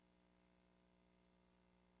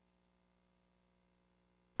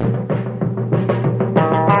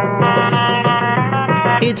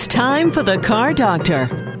It's time for the Car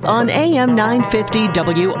Doctor on AM 950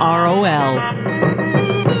 WROL.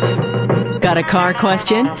 Got a car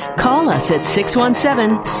question? Call us at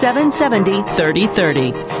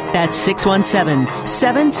 617-770-3030. That's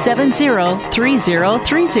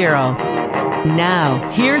 617-770-3030.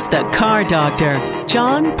 Now, here's the Car Doctor,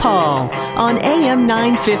 John Paul, on AM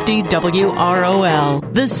 950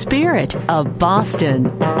 WROL, the spirit of Boston.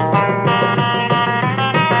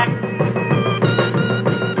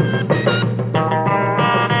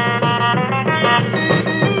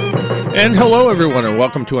 And hello, everyone, and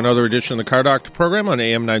welcome to another edition of the Car Doctor program on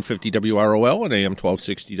AM 950 WROL and AM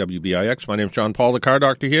 1260 WBIX. My name is John Paul, the Car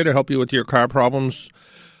Doctor, here to help you with your car problems.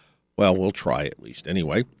 Well, we'll try at least.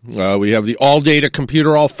 Anyway, we have the all-data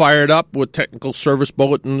computer all fired up with technical service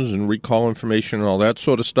bulletins and recall information and all that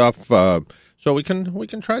sort of stuff. So we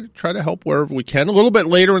can try to help wherever we can. A little bit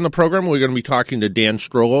later in the program, we're going to be talking to Dan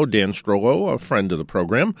Strollo. Dan Strollo, a friend of the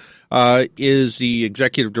program, is the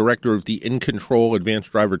executive director of the Incontrol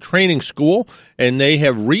Advanced Driver Training School, and they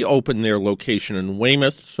have reopened their location in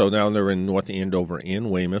Weymouth. So now they're in North Andover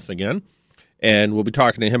and Weymouth again. And we'll be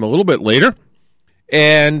talking to him a little bit later.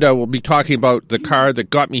 And we'll be talking about the car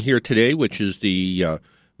that got me here today, which is the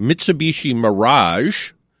Mitsubishi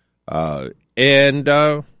Mirage.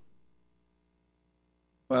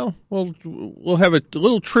 Well, we'll have a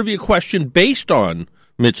little trivia question based on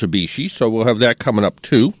Mitsubishi, so we'll have that coming up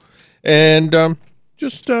too. And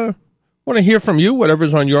just want to hear from you,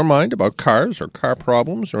 whatever's on your mind about cars or car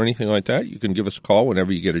problems or anything like that. You can give us a call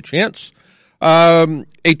whenever you get a chance. A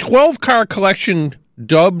 12-car collection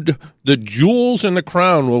dubbed the Jewels in the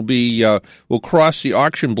Crown will cross the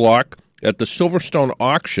auction block at the Silverstone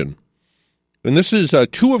auction. And this is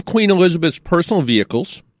two of Queen Elizabeth's personal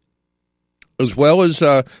vehicles, as well as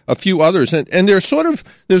a few others, and they're sort of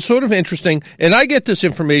interesting. And I get this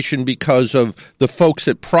information because of the folks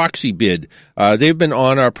at Proxy Bid. They've been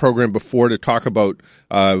on our program before to talk about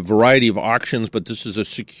a variety of auctions, but this is a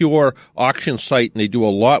secure auction site, and they do a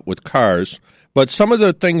lot with cars. But some of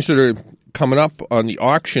the things that are coming up on the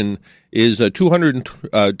auction is a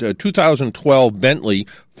 2012 Bentley,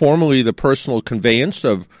 formerly the personal conveyance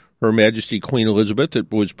of Her Majesty Queen Elizabeth.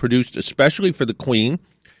 It was produced especially for the Queen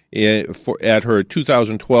at her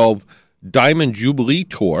 2012 Diamond Jubilee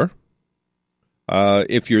Tour.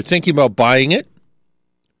 If you're thinking about buying it,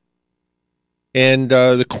 and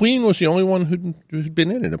the Queen was the only one who's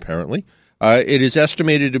been in it, apparently. It is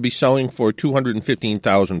estimated to be selling for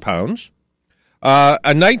 £215,000. A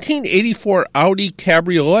 1984 Audi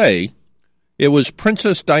Cabriolet. It was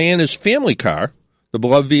Princess Diana's family car. The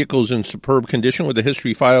beloved vehicle is in superb condition with a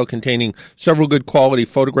history file containing several good quality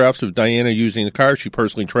photographs of Diana using the car. She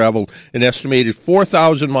personally traveled an estimated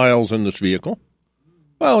 4,000 miles in this vehicle.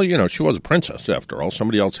 Well, you know, she was a princess after all.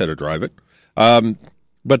 Somebody else had to drive it.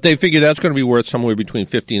 But they figure that's going to be worth somewhere between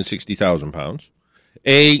 £50,000 and £60,000.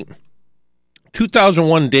 A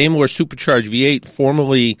 2001 Daimler Supercharged V8,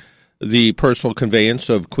 formerly the personal conveyance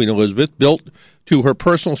of Queen Elizabeth, built to her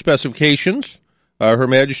personal specifications. Her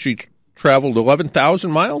Majesty traveled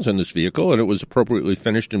 11,000 miles in this vehicle, and it was appropriately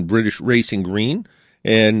finished in British racing green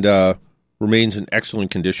and remains in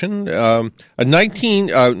excellent condition. A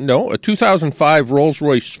 2005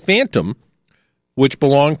 Rolls-Royce Phantom, which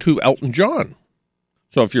belonged to Elton John.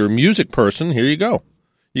 So if you're a music person, here you go.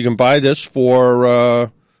 You can buy this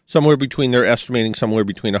for they're estimating somewhere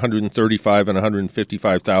between $135,000 and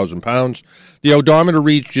 £155,000. The odometer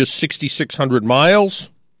reached just 6,600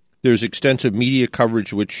 miles. There's extensive media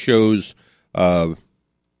coverage which shows the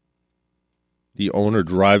owner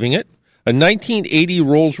driving it. A 1980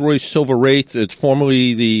 Rolls-Royce Silver Wraith. It's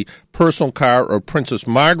formerly the personal car of Princess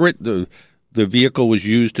Margaret. The vehicle was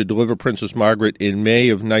used to deliver Princess Margaret in May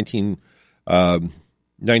of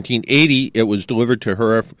 1980. It was delivered to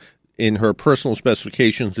her in her personal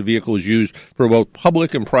specifications. The vehicle was used for both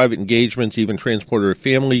public and private engagements, even transported her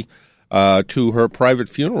family to her private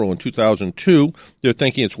funeral in 2002. They're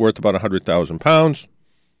thinking it's worth about £100,000.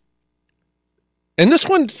 And this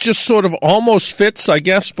one just sort of almost fits, I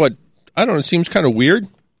guess, but I don't know, it seems kind of weird.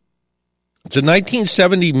 It's a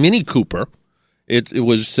 1970 Mini Cooper. It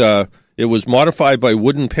was modified by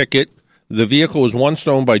Wooden Pickett. The vehicle was once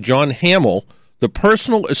owned by John Hamill, the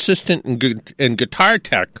personal assistant and guitar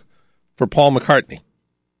tech for Paul McCartney.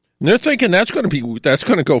 And they're thinking that's going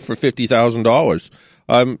to go for $50,000.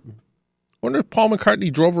 I wonder if Paul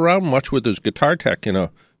McCartney drove around much with his guitar tech in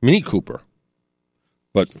a Mini Cooper.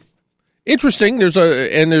 But interesting. There's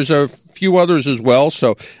a few others as well.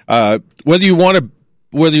 So whether you want to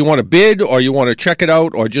bid or you want to check it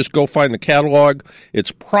out or just go find the catalog,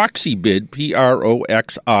 it's Proxybid,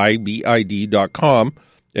 PROXIBID.com.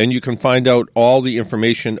 and you can find out all the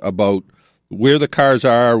information about where the cars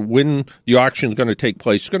are, when the auction is going to take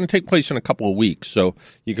place. It's going to take place in a couple of weeks, so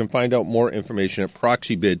you can find out more information at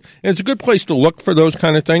Proxy Bid. And it's a good place to look for those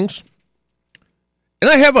kind of things.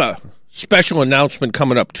 And I have a special announcement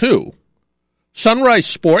coming up, too. Sunrise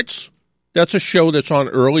Sports, that's a show that's on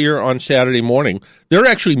earlier on Saturday morning. They're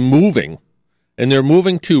actually moving, and they're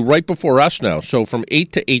moving to right before us now, so from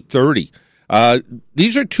 8 to 8:30.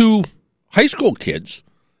 These are two high school kids.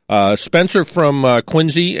 Spencer from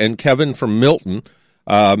Quincy and Kevin from Milton.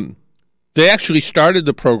 They actually started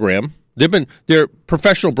the program. They're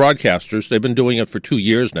professional broadcasters. They've been doing it for 2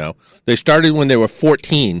 years now. They started when they were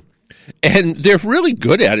 14, and they're really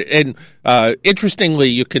good at it. And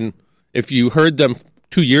interestingly, if you heard them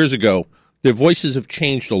 2 years ago, their voices have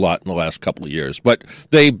changed a lot in the last couple of years. But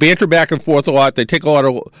they banter back and forth a lot. They take a lot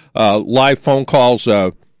of live phone calls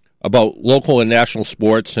about local and national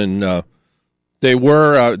sports, and They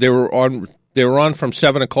were on from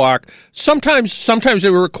 7 o'clock. Sometimes they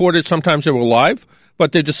were recorded, sometimes they were live,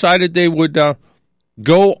 but they decided they would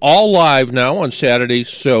go all live now on Saturdays.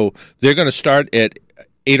 So they're going to start at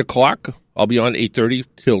 8 o'clock. I'll be on 8:30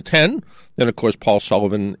 till 10. Then of course Paul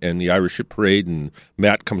Sullivan and the Irish Ship Parade, and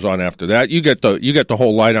Matt comes on after that. You get the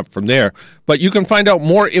whole lineup from there. But you can find out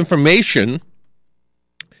more information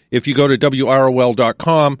if you go to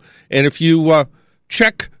WROL.com, and if you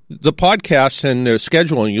check the podcasts and their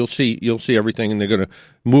scheduling, you'll see everything, and they're going to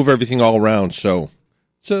move everything all around. So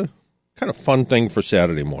it's a kind of fun thing for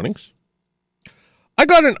Saturday mornings. I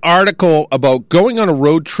got an article about going on a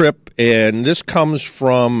road trip, and this comes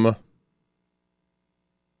from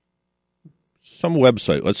some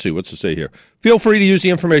website. Let's see, what's it say here? Feel free to use the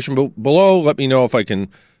information below. Let me know if I can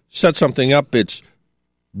set something up. It's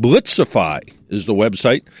Blitzify is the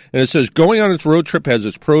website, and it says going on its road trip has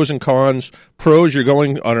its pros and cons. Pros, you're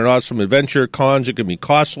going on an awesome adventure. Cons, it can be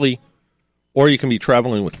costly, or you can be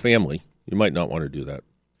traveling with family. You might not want to do that.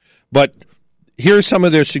 But here's some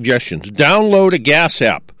of their suggestions. Download a gas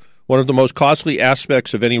app. One of the most costly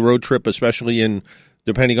aspects of any road trip, especially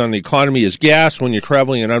depending on the economy, is gas. When you're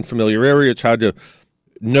traveling in an unfamiliar area, it's hard to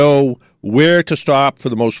know where to stop for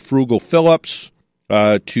the most frugal fill-ups.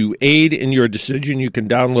 To aid in your decision, you can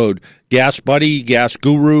download Gas Buddy, Gas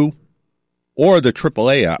Guru, or the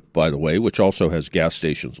AAA app, by the way, which also has gas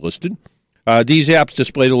stations listed. These apps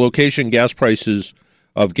display the location, gas prices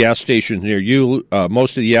of gas stations near you.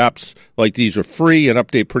 Most of the apps like these are free and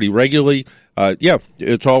update pretty regularly.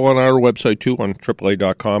 It's all on our website, too, on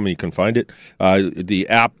AAA.com, and you can find it. The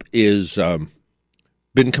app is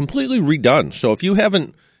been completely redone, so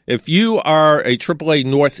if you are a AAA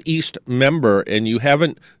Northeast member and you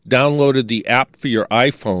haven't downloaded the app for your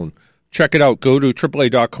iPhone, check it out. Go to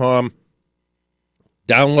AAA.com,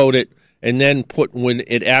 download it, and then when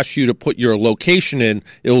it asks you to put your location in,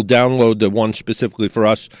 it'll download the one specifically for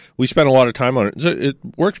us. We spent a lot of time on it. It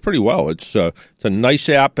works pretty well. It's a nice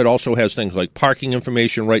app. It also has things like parking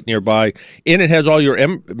information right nearby, and it has all your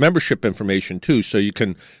membership information too. So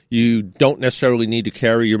you don't necessarily need to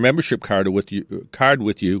carry your membership card with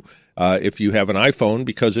you if you have an iPhone,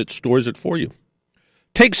 because it stores it for you.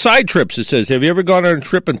 Take side trips, it says. Have you ever gone on a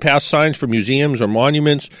trip and passed signs for museums or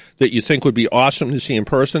monuments that you think would be awesome to see in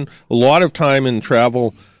person? A lot of time in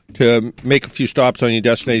travel to make a few stops on your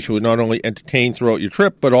destination would not only entertain throughout your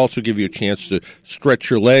trip, but also give you a chance to stretch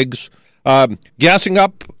your legs. Gassing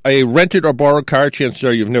up a rented or borrowed car. Chances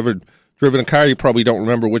are you've never driven a car. You probably don't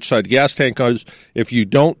remember which side the gas tank is. If you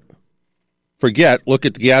don't forget, look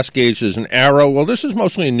at the gas gauge. There's an arrow. Well, this is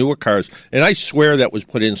mostly in newer cars, and I swear that was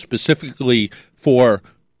put in specifically for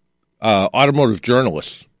automotive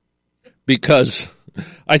journalists, because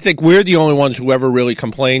I think we're the only ones who ever really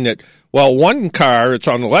complain that, well, one car, it's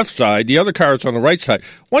on the left side, the other car, it's on the right side.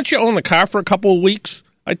 Once you own the car for a couple of weeks,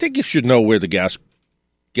 I think you should know where the gas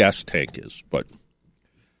tank is. But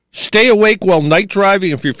stay awake while night driving.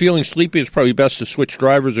 If you're feeling sleepy, it's probably best to switch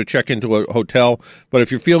drivers or check into a hotel. But if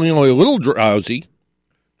you're feeling only a little drowsy,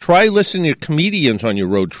 try listening to comedians on your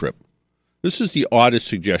road trip. This is the oddest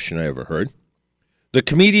suggestion I ever heard. The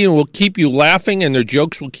comedian will keep you laughing, and their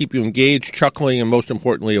jokes will keep you engaged, chuckling, and most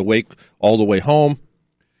importantly, awake all the way home.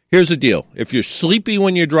 Here's the deal. If you're sleepy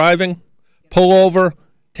when you're driving, pull over,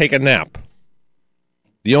 take a nap.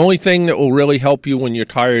 The only thing that will really help you when you're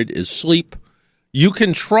tired is sleep. You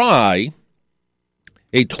can try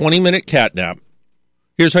a 20-minute cat nap.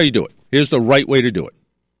 Here's how you do it. Here's the right way to do it.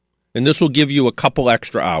 And this will give you a couple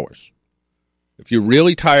extra hours. If you're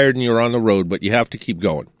really tired and you're on the road, but you have to keep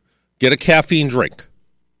going, get a caffeine drink.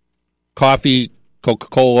 Coffee,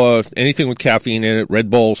 Coca-Cola, anything with caffeine in it, Red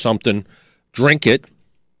Bull, something. Drink it.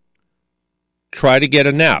 Try to get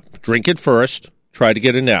a nap. Drink it first. try to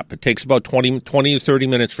get a nap. It takes about 20 to 30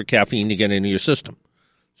 minutes for caffeine to get into your system.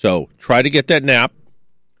 So try to get that nap.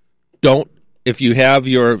 If you have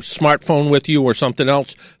your smartphone with you or something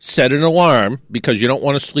else, set an alarm because you don't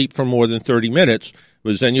want to sleep for more than 30 minutes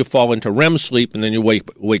because then you fall into REM sleep and then you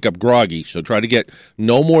wake up groggy. So try to get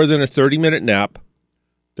no more than a 30-minute nap.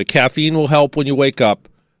 The caffeine will help when you wake up.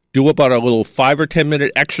 Do about a little 5 or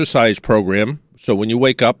 10-minute exercise program. So when you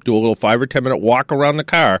wake up, do a little 5 or 10-minute walk around the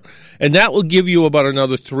car, and that will give you about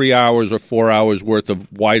another 3 hours or 4 hours worth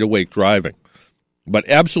of wide-awake driving. But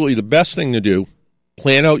absolutely the best thing to do,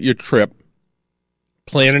 plan out your trip.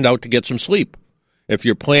 Plan it out to get some sleep. If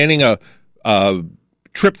you're planning a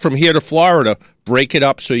trip from here to Florida, break it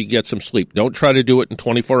up so you get some sleep. Don't try to do it in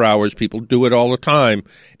 24 hours. People do it all the time,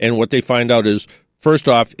 and what they find out is, first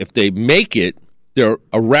off, if they make it, they're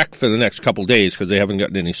a wreck for the next couple days because they haven't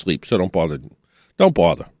gotten any sleep, so don't bother. Don't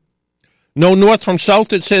bother. No north from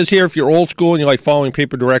south, it says here. If you're old school and you like following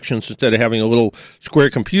paper directions instead of having a little square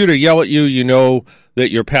computer yell at you, you know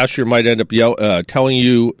that your passenger might end up telling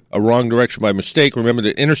you a wrong direction by mistake. Remember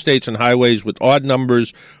that interstates and highways with odd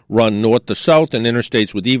numbers run north to south, and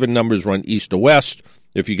interstates with even numbers run east to west.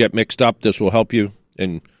 If you get mixed up, this will help you.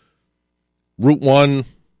 And Route 1,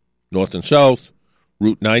 north and south.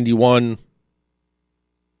 Route 91,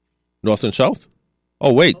 north and south.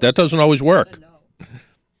 Oh, wait, that doesn't always work.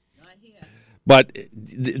 But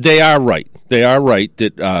they are right. They are right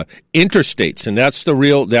that interstates, and that's the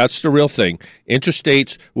real thing.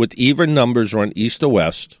 Interstates with even numbers run east to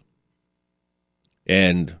west,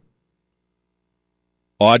 and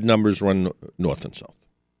odd numbers run north and south.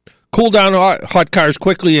 Cool down hot cars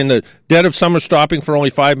quickly in the dead of summer. Stopping for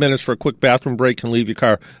only 5 minutes for a quick bathroom break can leave your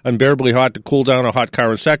car unbearably hot. To cool down a hot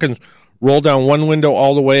car in seconds, roll down one window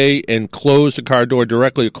all the way and close the car door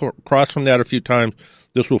directly across from that a few times.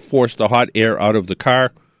 This will force the hot air out of the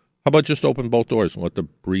car. How about just open both doors and let the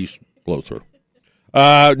breeze blow through?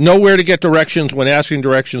 Know where to get directions. When asking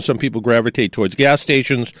directions, some people gravitate towards gas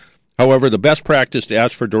stations. However, the best practice to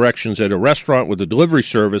ask for directions at a restaurant with a delivery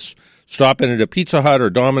service. Stop in at a Pizza Hut or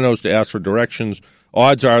Domino's to ask for directions.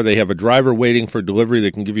 Odds are they have a driver waiting for delivery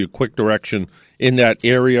that can give you a quick direction in that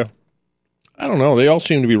area. I don't know. They all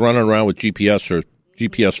seem to be running around with GPS or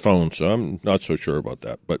GPS phones, so I'm not so sure about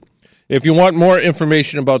that. But if you want more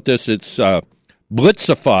information about this, it's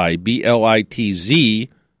Blitzify, Blitzify.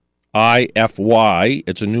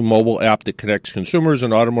 It's a new mobile app that connects consumers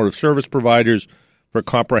and automotive service providers for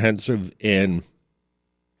comprehensive and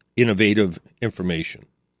innovative information.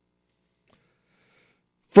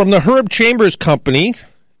 From the Herb Chambers Company,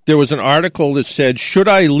 there was an article that said, should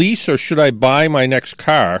I lease or should I buy my next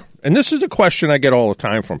car? And this is a question I get all the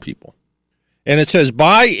time from people. And it says,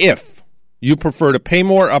 buy if you prefer to pay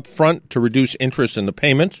more up front to reduce interest in the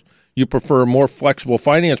payments. You prefer a more flexible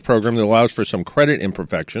finance program that allows for some credit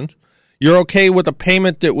imperfections. You're okay with a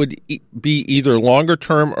payment that would be either longer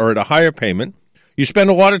term or at a higher payment. You spend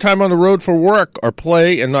a lot of time on the road for work or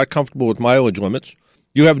play and not comfortable with mileage limits.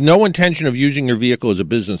 You have no intention of using your vehicle as a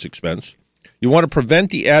business expense. You want to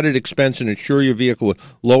prevent the added expense and insure your vehicle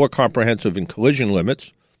with lower comprehensive and collision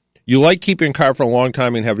limits. You like keeping a car for a long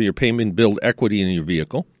time and having your payment build equity in your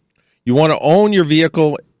vehicle. You want to own your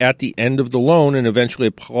vehicle at the end of the loan and eventually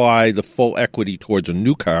apply the full equity towards a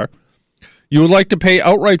new car. You would like to pay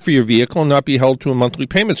outright for your vehicle and not be held to a monthly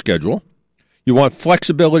payment schedule. You want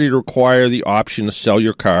flexibility to require the option to sell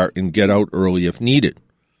your car and get out early if needed.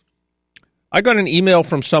 I got an email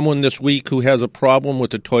from someone this week who has a problem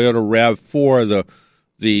with the Toyota RAV4.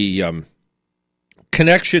 The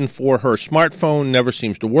connection for her smartphone never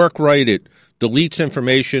seems to work right. It deletes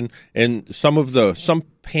information, and some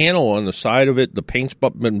panel on the side of it, the paint's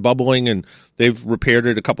been bubbling, and they've repaired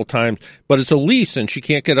it a couple times. But it's a lease, and she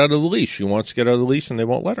can't get out of the lease. She wants to get out of the lease, and they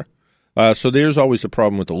won't let her. So there's always the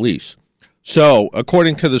problem with the lease. So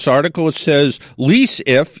according to this article, it says, lease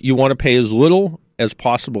if you want to pay as little as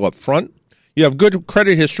possible up front. You have good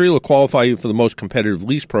credit history will qualify you for the most competitive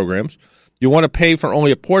lease programs. You want to pay for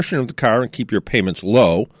only a portion of the car and keep your payments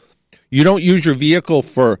low. You don't use your vehicle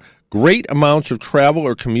for great amounts of travel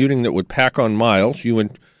or commuting that would pack on miles. You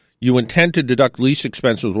intend to deduct lease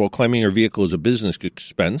expenses while claiming your vehicle as a business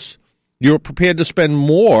expense. You're prepared to spend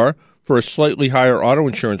more for a slightly higher auto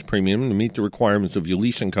insurance premium to meet the requirements of your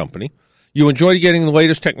leasing company. You enjoy getting the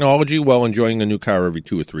latest technology while enjoying a new car every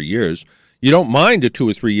 2 or 3 years. You don't mind a 2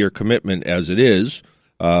 or 3 year commitment as it is,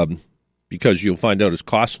 because you'll find out it's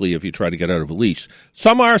costly if you try to get out of a lease.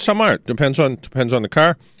 Some are, some aren't. Depends on the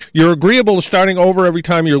car. You're agreeable to starting over every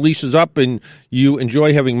time your lease is up, and you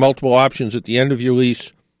enjoy having multiple options at the end of your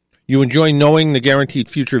lease. You enjoy knowing the guaranteed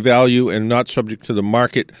future value and not subject to the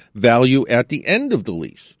market value at the end of the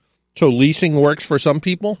lease. So leasing works for some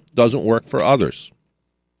people, doesn't work for others.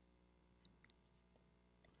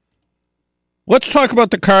 Let's talk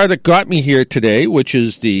about the car that got me here today, which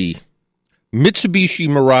is the Mitsubishi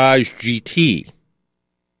Mirage GT.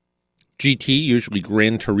 GT, usually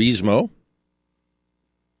Gran Turismo.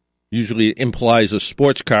 Usually implies a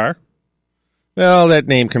sports car. Well, that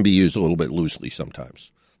name can be used a little bit loosely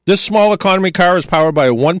sometimes. This small economy car is powered by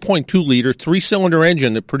a 1.2-liter, three-cylinder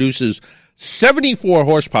engine that produces 74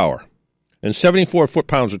 horsepower and 74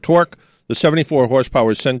 foot-pounds of torque. The 74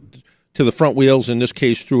 horsepower is sent to the front wheels, in this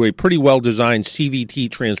case through a pretty well-designed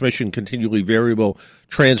CVT transmission, continually variable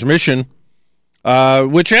transmission,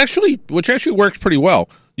 which actually works pretty well.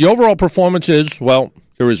 The overall performance is, well,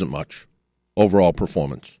 there isn't much overall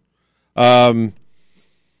performance. But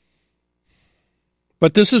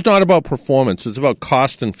this is not about performance. It's about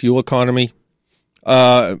cost and fuel economy.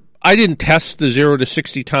 I didn't test the 0 to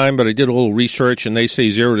 60 time, but I did a little research, and they say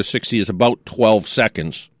 0 to 60 is about 12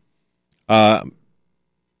 seconds.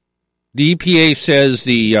 The EPA says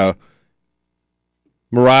the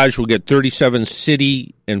Mirage will get 37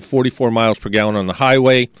 city and 44 miles per gallon on the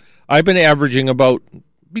highway. I've been averaging about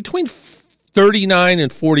between 39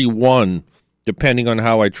 and 41, depending on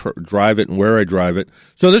how I drive it and where I drive it.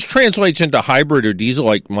 So this translates into hybrid or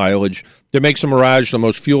diesel-like mileage that makes the Mirage the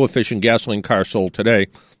most fuel-efficient gasoline car sold today.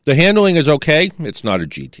 The handling is okay. It's not a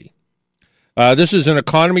GT. This is an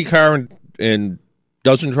economy car and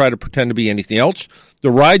doesn't try to pretend to be anything else. The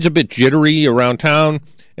ride's a bit jittery around town,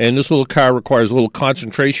 and this little car requires a little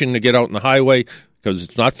concentration to get out on the highway because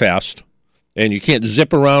it's not fast, and you can't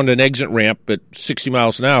zip around an exit ramp at 60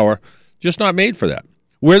 miles an hour. Just not made for that.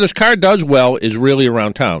 Where this car does well is really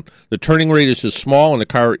around town. The turning radius is small, and the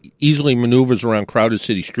car easily maneuvers around crowded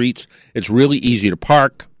city streets. It's really easy to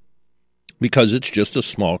park because it's just a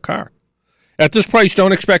small car. At this price,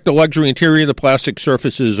 don't expect a luxury interior. The plastic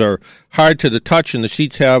surfaces are hard to the touch, and the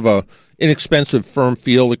seats have a inexpensive, firm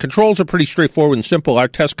feel. The controls are pretty straightforward and simple. Our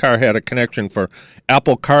test car had a connection for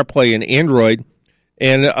Apple CarPlay and Android,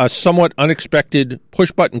 and a somewhat unexpected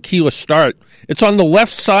push-button keyless start. It's on the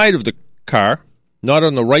left side of the car, not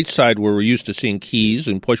on the right side where we're used to seeing keys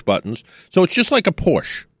and push buttons. So it's just like a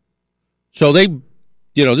Porsche. So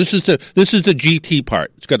this is the GT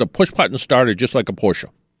part. It's got a push button starter just like a Porsche.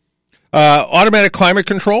 Automatic climate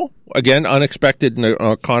control, again, unexpected in an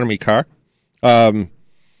economy car.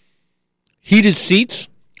 Heated seats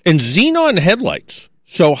and xenon headlights.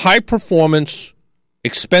 So high performance,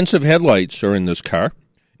 expensive headlights are in this car.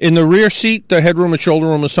 In the rear seat, the headroom and shoulder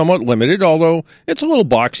room is somewhat limited, although it's a little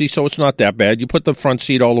boxy, so it's not that bad. You put the front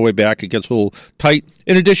seat all the way back, it gets a little tight.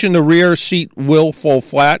 In addition, the rear seat will fall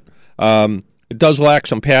flat. It does lack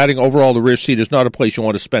some padding. Overall, the rear seat is not a place you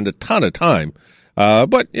want to spend a ton of time.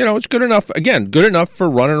 But, it's good enough. Again, good enough for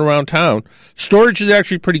running around town. Storage is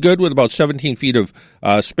actually pretty good with about 17 feet of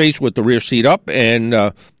space with the rear seat up,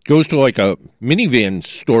 and goes to like a minivan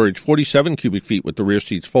storage, 47 cubic feet with the rear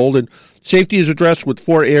seats folded. Safety is addressed with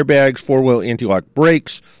 4 airbags, 4-wheel anti-lock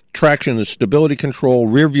brakes, traction and stability control,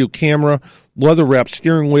 rear view camera, leather-wrapped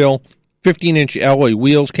steering wheel, 15-inch alloy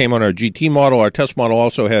wheels came on our GT model. Our test model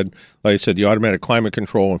also had, like I said, the automatic climate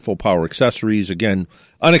control and full power accessories. Again,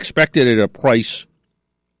 unexpected at a price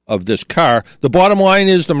of this car. The bottom line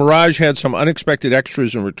is the Mirage had some unexpected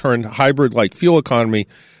extras and returned hybrid-like fuel economy,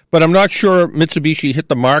 but I'm not sure Mitsubishi hit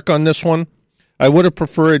the mark on this one. I would have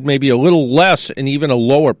preferred maybe a little less and even a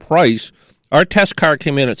lower price. Our test car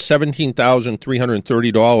came in at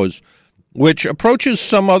 $17,330, which approaches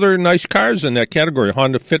some other nice cars in that category.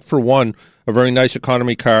 Honda Fit for One, a very nice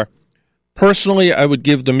economy car. Personally, I would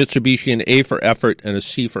give the Mitsubishi an A for effort and a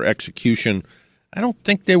C for execution. I don't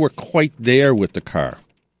think they were quite there with the car.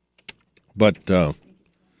 But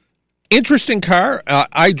interesting car.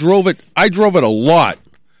 I drove it a lot.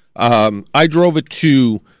 I drove it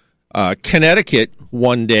to Connecticut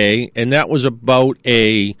one day, and that was about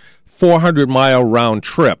a 400-mile round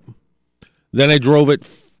trip. Then I drove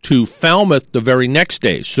it to Falmouth the very next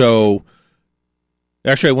day. So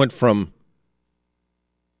actually I went from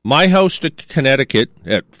my house to Connecticut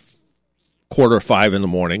at 4:45 in the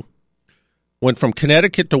morning, went from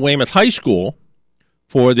Connecticut to Weymouth High School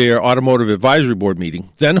for their automotive advisory board meeting,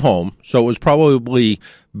 then home. So it was probably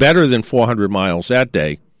better than 400 miles that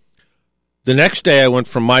day. The next day I went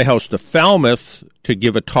from my house to Falmouth to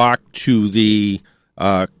give a talk to the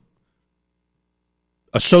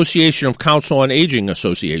Association of Council on Aging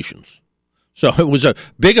Associations. So it was a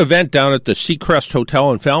big event down at the Seacrest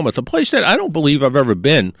Hotel in Falmouth, a place that I don't believe I've ever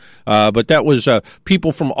been, but that was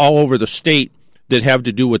people from all over the state that have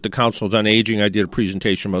to do with the Councils on Aging. I did a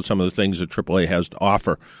presentation about some of the things that AAA has to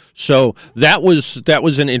offer. So that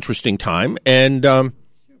was an interesting time. And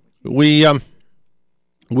we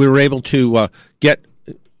were able to get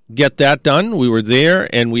that done. We were there,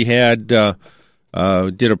 and we had did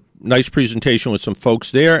a nice presentation with some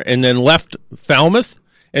folks there, and then left Falmouth,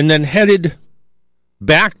 and then headed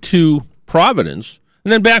back to Providence,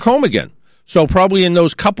 and then back home again. So probably in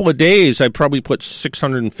those couple of days, I probably put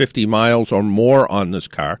 650 miles or more on this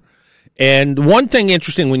car. And one thing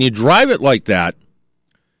interesting, when you drive it like that,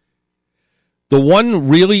 the one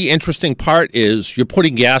really interesting part is you're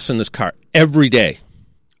putting gas in this car every day.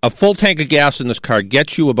 A full tank of gas in this car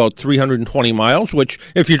gets you about 320 miles, which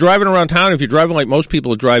if you're driving around town, if you're driving like most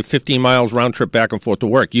people that drive 15 miles round trip back and forth to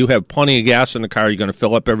work, you have plenty of gas in the car. You're going to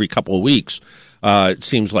fill up every couple of weeks. It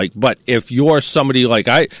seems like. But if you're somebody like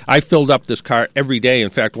I filled up this car every day. In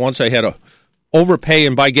fact, once I had to overpay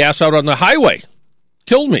and buy gas out on the highway.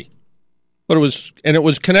 Killed me. But it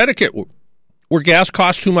was Connecticut, where gas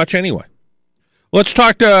costs too much anyway. Let's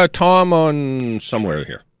talk to Tom on somewhere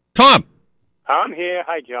here. Tom. I'm here.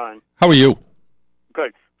 Hi, John. How are you?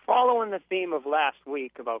 Good. Following the theme of last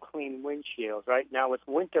week about clean windshields, right now with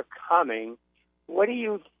winter coming, what do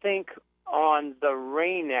you think on the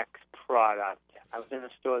Rain-X product? I was in a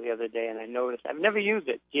store the other day, and I noticed. I've never used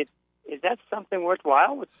it. Is that something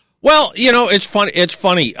worthwhile? Well, it's funny. It's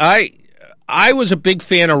funny. I was a big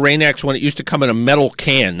fan of Rain-X when it used to come in a metal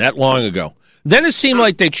can that long ago. Then it seemed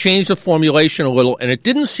like they changed the formulation a little, and it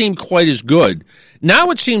didn't seem quite as good.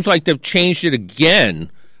 Now it seems like they've changed it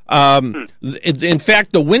again. In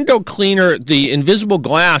fact, the window cleaner, the invisible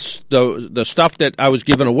glass, the stuff that I was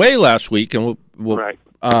giving away last week, and right.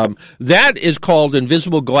 That is called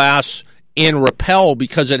invisible glass and repel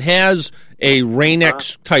because it has a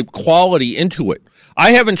Rain-X type quality into it.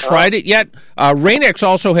 I haven't tried it yet. Rain-X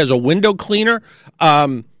also has a window cleaner.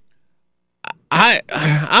 I'm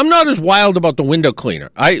not as wild about the window cleaner.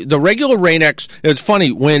 The regular Rain-X, it's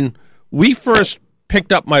funny, when we first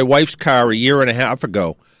picked up my wife's car a year and a half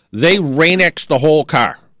ago, they Rain-X'd the whole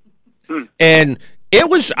car. And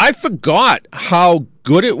I forgot how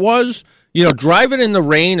good it was. Driving in the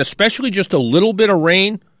rain, especially just a little bit of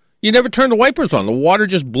rain, you never turn the wipers on. The water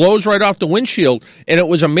just blows right off the windshield, and it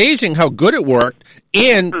was amazing how good it worked.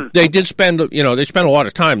 And they did spend a lot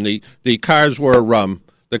of time. The cars were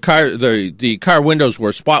the car windows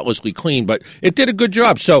were spotlessly clean, but it did a good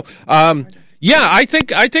job. So, I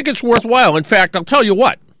think it's worthwhile. In fact, I'll tell you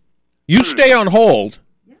what. You stay on hold,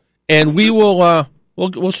 and we will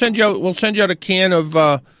we'll send you out a can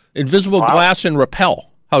of invisible glass and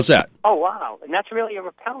repel. How's that? Oh, wow. And that's really a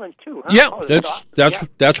repellent, too, huh? Yeah,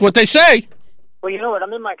 that's what they say. Well, you know what?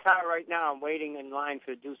 I'm in my car right now. I'm waiting in line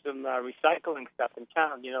to do some recycling stuff in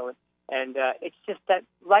town, and it's just that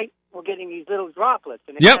light, we're getting these little droplets,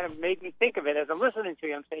 and it kind of made me think of it as I'm listening to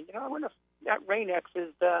you. I'm saying, I wonder if that Rain-X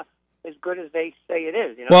is as good as they say it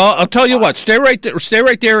is. Well, I'll tell you what. Stay right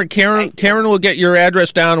there, and Karen will get your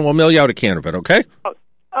address down, and we'll mail you out a can of it, okay?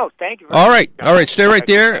 Oh, thank you. All right. Stay right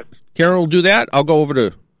there. Karen will do that. I'll go over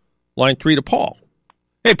to line 3 to Paul.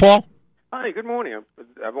 Hey, Paul. Hi, good morning.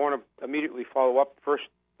 I want to immediately follow up. First,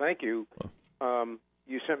 thank you.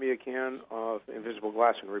 You sent me a can of invisible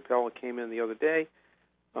glass and repel. It came in the other day,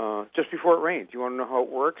 just before it rained. Do you want to know how it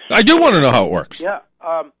works? I do want to know how it works. Yeah.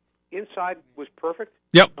 Inside was perfect.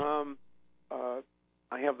 Yep. I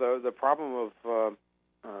have the problem of,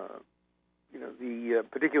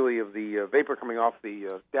 particularly of the vapor coming off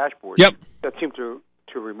the dashboard. Yep. That seemed to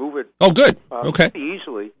remove it. Oh, good. Okay. Pretty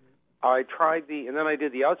easily. I tried and then I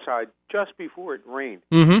did the outside just before it rained,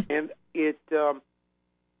 and it the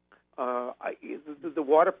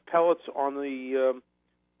water pellets on the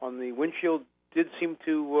windshield did seem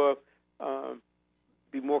to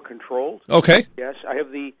be more controlled. Okay. Yes, I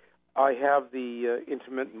have the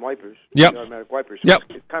intermittent wipers, yep. The automatic wipers. So yep.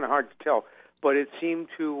 It's kind of hard to tell, but it seemed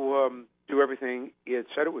to do everything it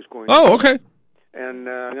said it was going to. Oh, okay. And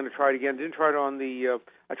I'm going to try it again. Didn't try it on the.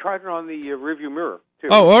 I tried it on the rearview mirror too.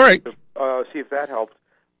 Oh, all right. To see if that helped.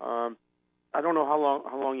 I don't know how long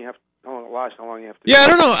it lasts. How long you have to. Yeah, I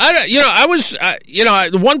don't know. I was.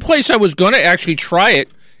 The one place I was going to actually try it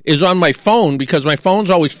is on my phone because my phone's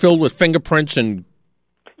always filled with fingerprints and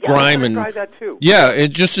grime and. Try that too. Yeah,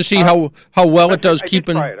 and just to see how well it does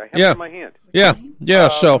keeping. I did try it. I have it in my hand. Yeah.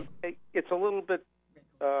 So it's a little bit.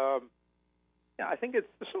 I think it's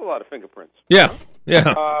still a lot of fingerprints. Yeah.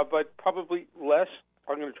 But probably less.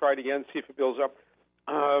 I'm going to try it again, see if it builds up.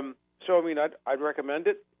 So, I mean, I'd recommend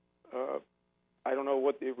it. I don't know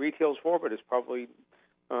what the retail's for, but it's probably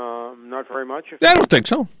not very much. I don't think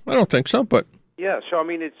so. But yeah. So, I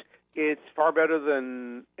mean, it's far better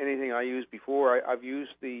than anything I used before. I've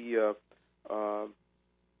used the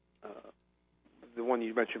one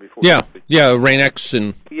you mentioned before. Yeah. Rain-X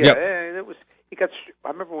and and it gets. I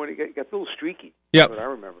remember when it gets a little streaky. Yeah. That's what I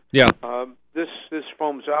remember. Yeah. This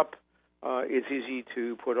foams up. It's easy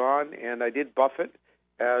to put on, and I did buff it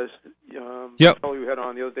as Yep. the fellow you had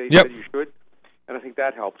on the other day Yep. said you should, and I think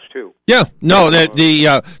that helps too. Yeah, no,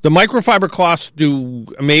 the microfiber cloths do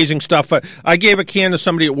amazing stuff. I gave a can to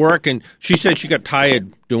somebody at work, and she said she got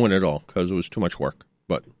tired doing it all because it was too much work.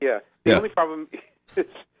 But the only problem is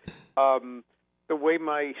the way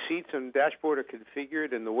my seats and dashboard are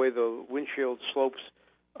configured, and the way the windshield slopes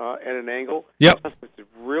at an angle. Yep. It's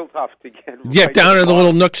real tough to get down in the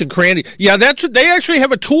little nooks and crannies. Yeah, they actually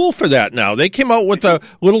have a tool for that now. They came out with a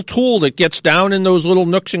little tool that gets down in those little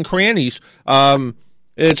nooks and crannies.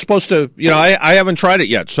 It's supposed to, I haven't tried it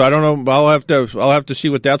yet, so I don't know. I'll have to see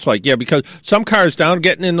what that's like. Yeah, because some cars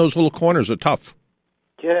getting in those little corners are tough.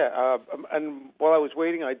 Yeah, and while I was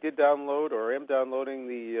waiting, I did download or am downloading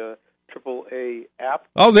the AAA app.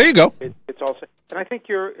 Oh, there you go. It's also, and I think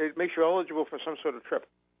it makes you eligible for some sort of trip.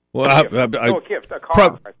 Well, a gift, a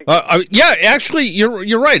car. Yeah, actually,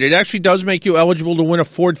 you're right. It actually does make you eligible to win a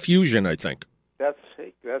Ford Fusion, I think.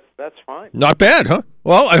 That's fine. Not bad, huh?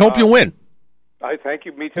 Well, I hope you win. I thank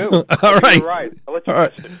you. Me too. All right. You're right. I'll let you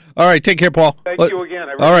miss it. All right. Take care, Paul. Thank you again.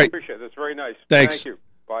 I really appreciate it. That's very nice. Thanks. Thank you.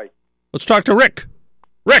 Bye. Let's talk to Rick.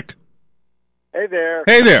 Rick. Hey there.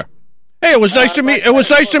 Hey there. Hey, it was nice to meet. It was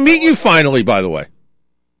nice to meet you finally. By the way.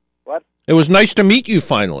 What? It was nice to meet you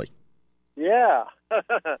finally. Yeah.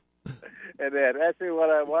 And then actually, what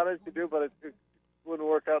I wanted to do, but it wouldn't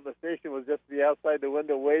work out in the station, was just be outside the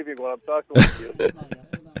window waving while I'm talking with you.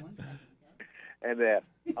 And then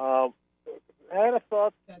I had a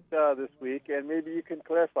thought this week, and maybe you can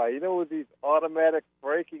clarify. With these automatic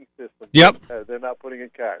braking systems, yep, they're not putting in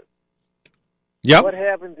cars. Yep. What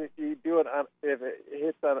happens if you do it if it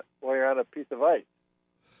hits while you're on a piece of ice?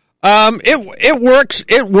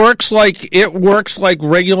 It works like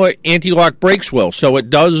regular anti-lock brakes will. So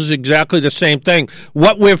it does exactly the same thing.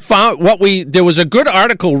 There was a good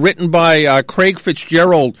article written by Craig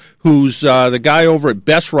Fitzgerald, who's the guy over at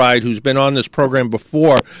Best Ride, who's been on this program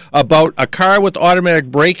before, about a car with automatic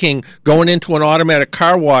braking going into an automatic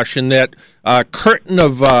car wash, and that curtain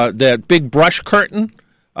of that big brush curtain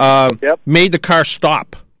made the car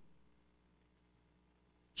stop.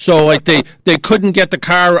 So, like, they couldn't get the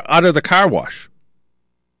car out of the car wash.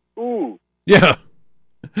 Ooh. Yeah.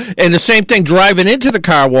 And the same thing driving into the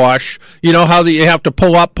car wash, you know how you have to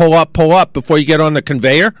pull up before you get on the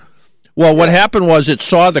conveyor? Well, what happened was it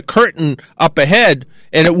saw the curtain up ahead,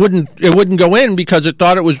 and it wouldn't go in because it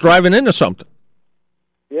thought it was driving into something.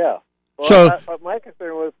 Yeah. Well, so my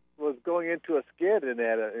concern was going into a skid in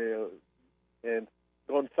that, and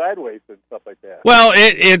going sideways and stuff like that. Well,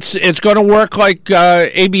 it's going to work like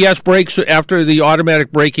ABS brakes after the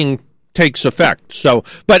automatic braking takes effect. So,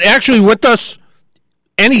 but actually, with us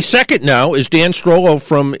any second now is Dan Strollo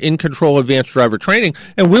from Incontrol Advanced Driver Training,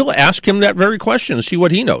 and we'll ask him that very question and see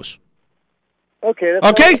what he knows. Okay.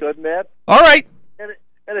 That's good, Matt. All right. And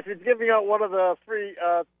if you're giving out one of the free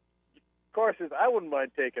courses, I wouldn't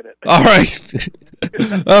mind taking it. All right.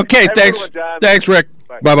 Okay. Thanks. Thanks, Rick.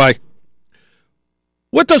 Bye-bye.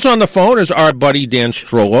 With us on the phone is our buddy Dan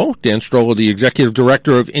Strollo. Dan Strollo, the Executive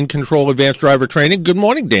Director of Incontrol Advanced Driver Training. Good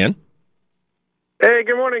morning, Dan. Hey,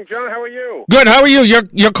 good morning, John. How are you? Good. How are you?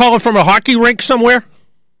 You're calling from a hockey rink somewhere?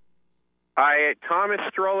 Thomas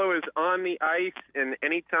Strollo is on the ice, and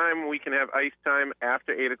anytime we can have ice time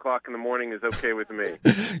after 8 o'clock in the morning is okay with me.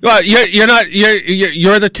 Well,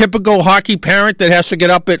 you're the typical hockey parent that has to get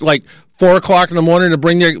up at like 4 o'clock in the morning to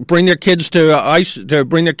bring their kids to ice, to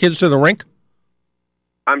bring their kids to the rink.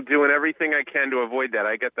 I'm doing everything I can to avoid that.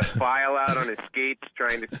 I get the file out on his skates,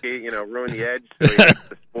 trying to skate, ruin the edge so he gets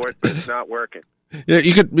the sport, but it's not working. Yeah,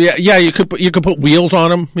 you could put wheels on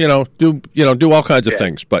them, do all kinds of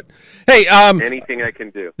things. But hey, anything I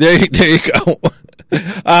can do. There you go.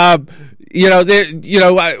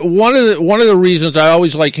 One of the reasons I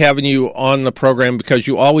always like having you on the program, because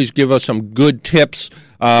you always give us some good tips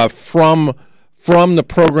from the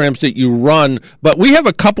programs that you run. But we have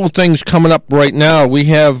a couple of things coming up right now. We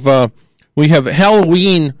have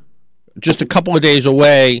Halloween just a couple of days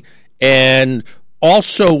away, and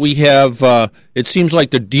also we have it seems like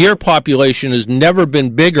the deer population has never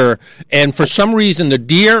been bigger, and for some reason the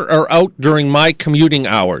deer are out during my commuting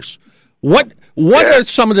hours. What are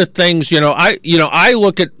some of the things, I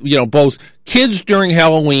look at, both kids during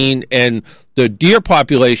Halloween and the deer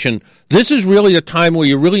population. This is really a time where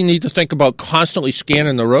you really need to think about constantly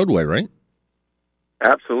scanning the roadway, right?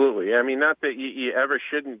 Absolutely. I mean, not that you ever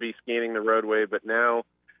shouldn't be scanning the roadway, but now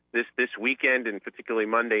this weekend, and particularly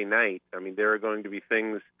Monday night, I mean, there are going to be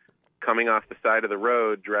things coming off the side of the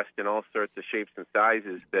road dressed in all sorts of shapes and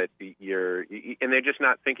sizes that and they're just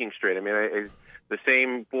not thinking straight. I mean, the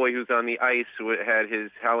same boy who's on the ice had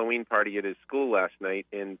his Halloween party at his school last night,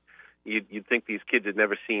 and you'd think these kids had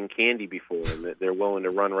never seen candy before, and that they're willing to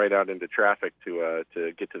run right out into traffic to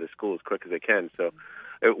get to the school as quick as they can. So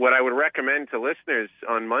what I would recommend to listeners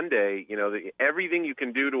on Monday, everything you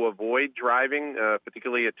can do to avoid driving,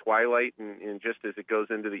 particularly at twilight and just as it goes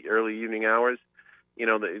into the early evening hours,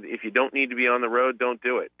 if you don't need to be on the road, don't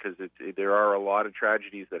do it, because there are a lot of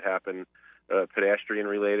tragedies that happen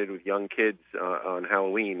pedestrian-related with young kids on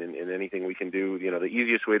Halloween, and anything we can do, the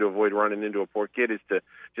easiest way to avoid running into a poor kid is to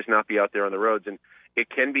just not be out there on the roads. And it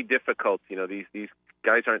can be difficult. These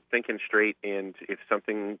guys aren't thinking straight, and if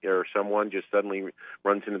something or someone just suddenly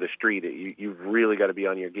runs into the street, you've really got to be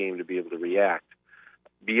on your game to be able to react.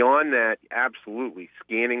 Beyond that, absolutely,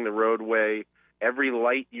 scanning the roadway, every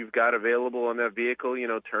light you've got available on that vehicle,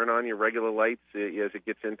 turn on your regular lights as it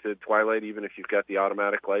gets into twilight. Even if you've got the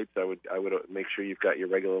automatic lights, I would make sure you've got your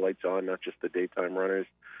regular lights on, not just the daytime runners.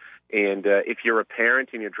 And if you're a parent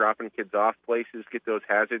and you're dropping kids off places, get those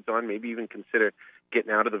hazards on. Maybe even consider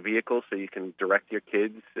getting out of the vehicle so you can direct your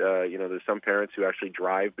kids. There's some parents who actually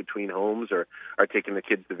drive between homes or are taking the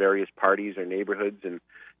kids to various parties or neighborhoods, and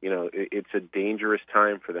it's a dangerous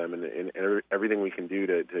time for them. And everything we can do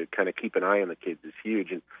to kind of keep an eye on the kids is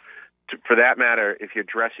huge. And for that matter, if you're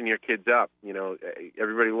dressing your kids up,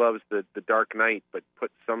 everybody loves the dark night, but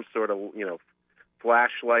put some sort of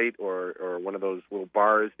flashlight or one of those little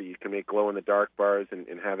bars that you can make glow-in-the-dark bars and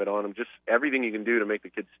have it on them. Just everything you can do to make the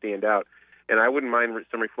kids stand out. And I wouldn't mind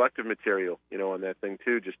some reflective material, on that thing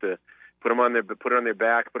too, just to put it on their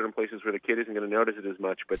back, put it in places where the kid isn't going to notice it as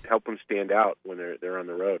much, but help them stand out when they're on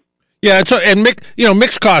the road. Yeah,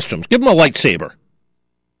 mixed costumes. Give them a lightsaber.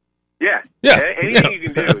 Yeah. Anything you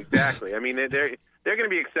can do, exactly. I mean, they're going to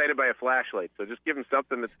be excited by a flashlight, so just give them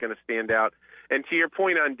something that's going to stand out. And to your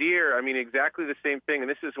point on deer, I mean, exactly the same thing. And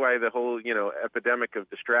this is why the whole, epidemic of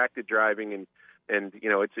distracted driving and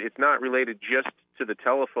it's not related just to the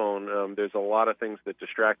telephone. There's a lot of things that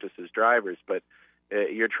distract us as drivers, but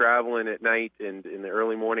you're traveling at night and in the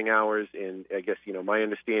early morning hours. And I guess, my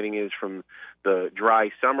understanding is from the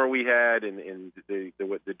dry summer we had and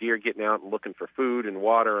the deer getting out and looking for food and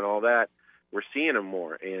water and all that, we're seeing them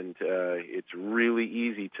more, and it's really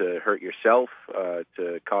easy to hurt yourself,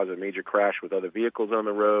 to cause a major crash with other vehicles on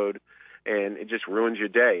the road, and it just ruins your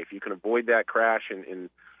day. If you can avoid that crash and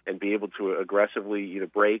be able to aggressively either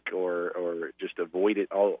brake or just avoid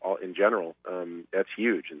it all in general, that's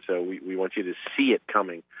huge. And so we want you to see it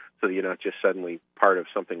coming so that you're not just suddenly part of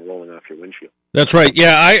something rolling off your windshield. That's right.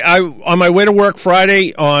 Yeah, I on my way to work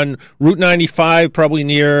Friday on Route 95, probably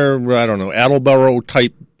near, Attleboro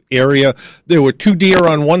type area, there were 2 deer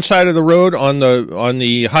on one side of the road on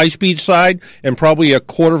the high speed side, and probably a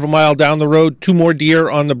quarter of a mile down the road 2 more deer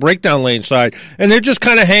on the breakdown lane side, and they're just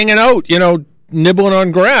kind of hanging out, nibbling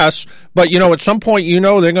on grass. But at some point,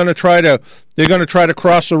 they're going to try to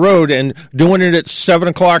cross the road, and doing it at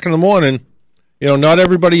 7:00 in the morning. Not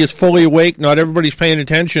everybody is fully awake. Not everybody's paying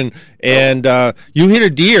attention, and you hit a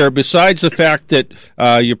deer. Besides the fact that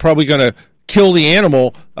you're probably going to kill the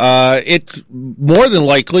animal, it's more than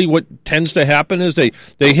likely what tends to happen is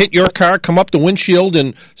they hit your car, come up the windshield,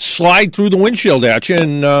 and slide through the windshield at you,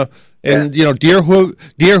 and deer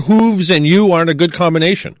hooves and you aren't a good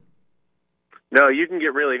combination. No, you can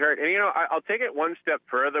get really hurt. And, I'll take it one step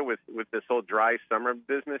further with this whole dry summer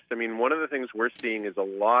business. I mean, one of the things we're seeing is a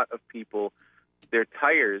lot of people, their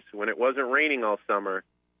tires, when it wasn't raining all summer,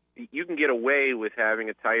 you can get away with having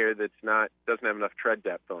a tire that's doesn't have enough tread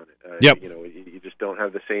depth on it. Yep. You just don't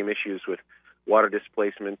have the same issues with water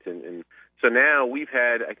displacement. And so now we've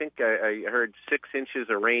had, I think I heard 6 inches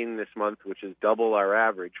of rain this month, which is double our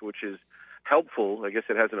average, which is helpful. I guess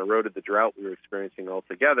it hasn't eroded the drought we were experiencing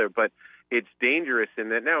altogether, but it's dangerous in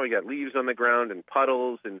that now we got leaves on the ground and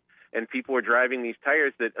puddles, and people are driving these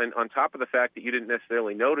tires that, on top of the fact that you didn't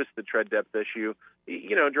necessarily notice the tread depth issue,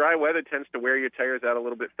 dry weather tends to wear your tires out a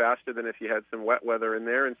little bit faster than if you had some wet weather in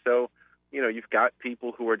there. And so, you've got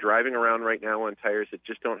people who are driving around right now on tires that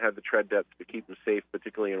just don't have the tread depth to keep them safe,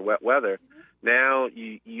 particularly in wet weather. Now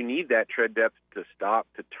you need that tread depth to stop,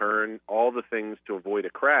 to turn, all the things to avoid a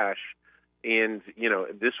crash. And,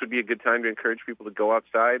 this would be a good time to encourage people to go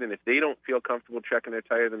outside. And if they don't feel comfortable checking their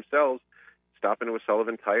tire themselves, stop into a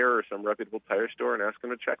Sullivan Tire or some reputable tire store and ask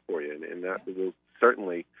them to check for you. And that will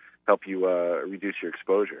certainly help you reduce your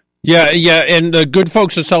exposure. Yeah, and the good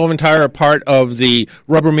folks at Sullivan Tire are part of the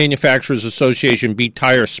Rubber Manufacturers Association Beat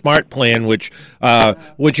Tire Smart Plan, which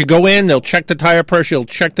you go in, they'll check the tire pressure, they'll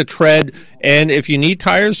check the tread, and if you need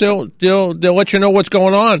tires, they'll let you know what's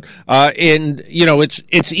going on. And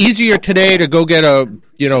it's easier today to go get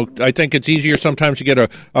I think it's easier sometimes to get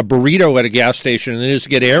a burrito at a gas station than it is to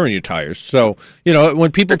get air in your tires. So,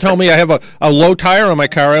 when people tell me I have a low tire on my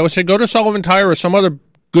car, I always say go to Sullivan Tire or some other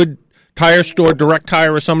good tire store, Direct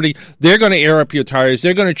Tire or somebody. They're going to air up your tires.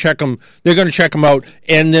 They're going to check them. They're going to check them out.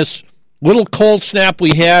 And this little cold snap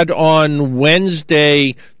we had on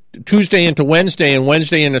Tuesday into Wednesday and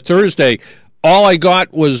Wednesday into Thursday, all I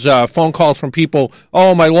got was phone calls from people,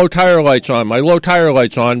 oh, my low tire light's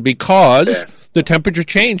on, because the temperature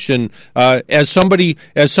changed. And as somebody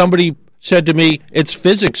said to me, it's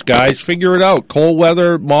physics, guys. Figure it out. Cold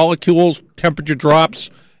weather, molecules, temperature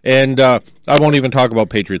drops. And I won't even talk about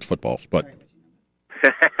Patriots footballs, but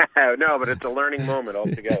no, but it's a learning moment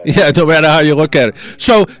altogether. Yeah, no matter how you look at it.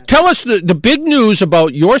 So tell us the big news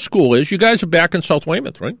about your school is you guys are back in South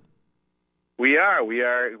Weymouth, right? We are.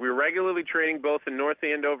 We're regularly training both in North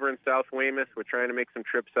Andover and South Weymouth. We're trying to make some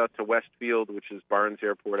trips out to Westfield, which is Barnes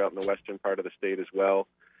Airport out in the western part of the state as well.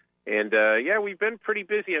 And, we've been pretty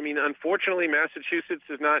busy. I mean, unfortunately, Massachusetts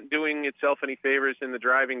is not doing itself any favors in the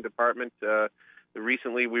driving department.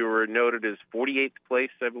 Recently, we were noted as 48th place,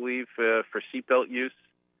 I believe, for seatbelt use.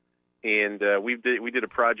 And we did a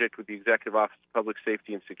project with the Executive Office of Public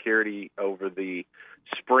Safety and Security over the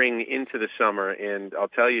spring into the summer. And I'll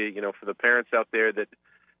tell you, for the parents out there that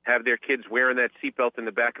have their kids wearing that seatbelt in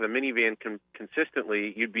the back of the minivan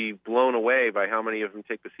consistently, you'd be blown away by how many of them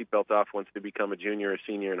take the seatbelt off once they become a junior or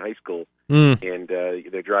senior in high school. And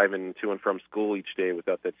they're driving to and from school each day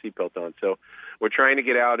without that seatbelt on. So we're trying to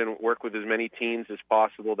get out and work with as many teens as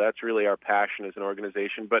possible. That's really our passion as an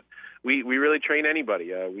organization. But we really train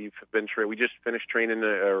anybody. We just finished training,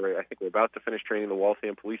 or I think we're about to finish training the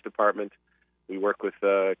Waltham Police Department. We work with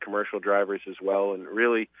commercial drivers as well, and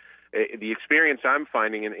really the experience I'm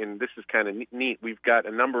finding, and this is kind of neat, we've got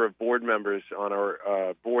a number of board members on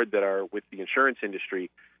our board that are with the insurance industry,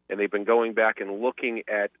 and they've been going back and looking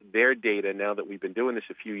at their data now that we've been doing this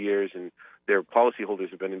a few years, and their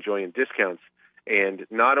policyholders have been enjoying discounts. And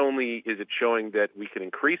not only is it showing that we can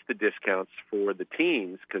increase the discounts for the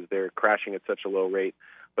teens because they're crashing at such a low rate,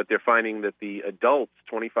 but they're finding that the adults,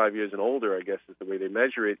 25 years and older, I guess is the way they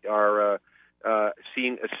measure it, are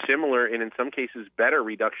seeing a similar and in some cases better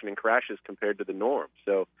reduction in crashes compared to the norm.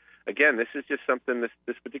 So again, this is just something,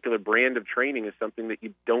 this particular brand of training is something that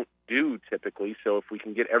you don't do typically. So if we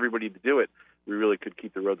can get everybody to do it, we really could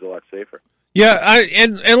keep the roads a lot safer. Yeah,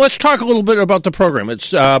 and let's talk a little bit about the program.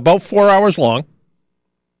 It's about 4 hours long.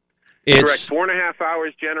 Correct, 4.5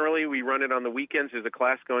 hours generally. We run it on the weekends. There's a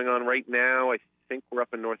class going on right now. I think we're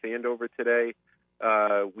up in North Andover today.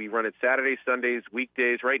 We run it Saturdays, Sundays,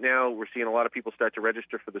 weekdays. Right now, we're seeing a lot of people start to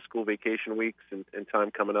register for the school vacation weeks and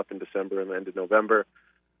time coming up in December and the end of November.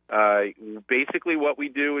 Basically, what we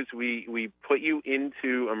do is we put you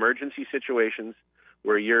into emergency situations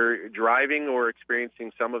where you're driving or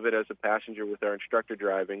experiencing some of it as a passenger with our instructor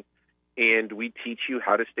driving, and we teach you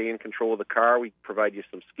how to stay in control of the car. We provide you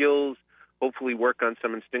some skills, hopefully work on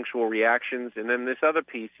some instinctual reactions, and then this other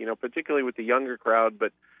piece, particularly with the younger crowd,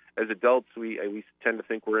 but as adults, we tend to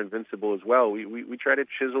think we're invincible as well. We try to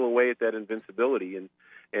chisel away at that invincibility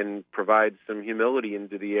and provide some humility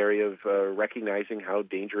into the area of recognizing how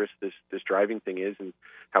dangerous this driving thing is and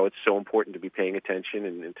how it's so important to be paying attention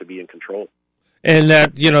and to be in control. And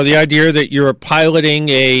that, the idea that you're piloting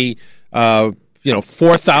a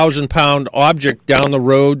 4,000-pound object down the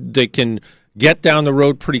road that can get down the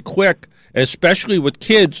road pretty quick, especially with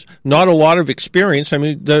kids, not a lot of experience. I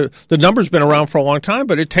mean, the number's been around for a long time,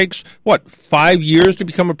 but it takes, 5 years to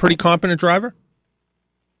become a pretty competent driver?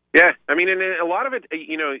 Yeah, I mean, and a lot of it,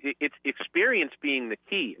 it's experience being the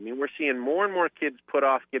key. I mean, we're seeing more and more kids put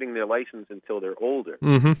off getting their license until they're older.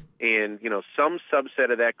 Mm-hmm. And, some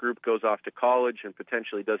subset of that group goes off to college and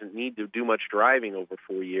potentially doesn't need to do much driving over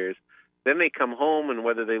 4 years. Then they come home, and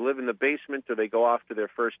whether they live in the basement or they go off to their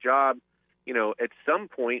first job, at some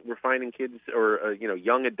point we're finding kids or,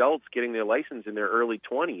 young adults getting their license in their early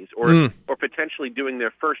 20s or potentially doing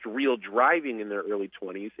their first real driving in their early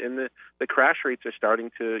 20s. And the crash rates are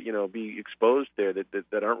starting to, be exposed there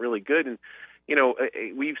that aren't really good. And,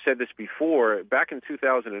 we've said this before, back in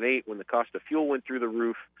 2008 when the cost of fuel went through the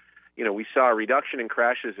roof, we saw a reduction in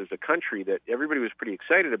crashes as a country that everybody was pretty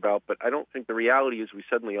excited about, but I don't think the reality is we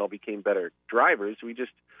suddenly all became better drivers. We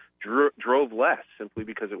just drove less simply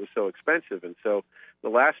because it was so expensive. And so the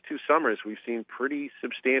last 2 summers, we've seen pretty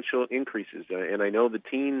substantial increases. And I know the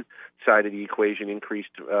teen side of the equation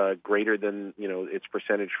increased greater than, its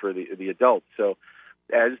percentage for the adults. So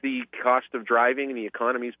as the cost of driving and the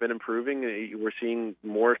economy has been improving, we're seeing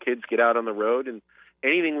more kids get out on the road, and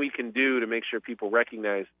anything we can do to make sure people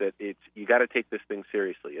recognize that you got to take this thing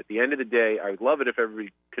seriously. At the end of the day, I would love it if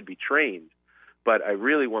everybody could be trained, but I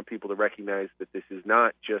really want people to recognize that this is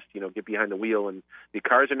not just, get behind the wheel, and the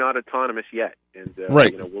cars are not autonomous yet. And,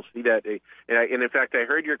 right. We'll see that. And in fact, I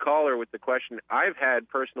heard your caller with the question. I've had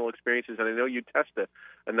personal experiences, and I know you test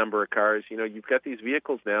a number of cars. You've got these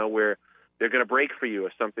vehicles now where they're going to brake for you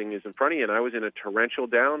if something is in front of you. And I was in a torrential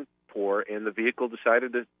downpour, and the vehicle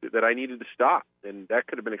decided that I needed to stop. And that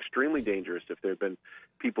could have been extremely dangerous if there had been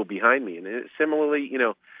people behind me. And similarly,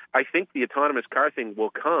 I think the autonomous car thing will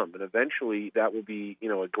come, and eventually that will be,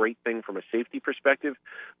 a great thing from a safety perspective.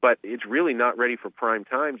 But it's really not ready for prime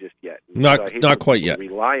time just yet. Not quite yet.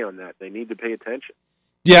 Rely on that. They need to pay attention.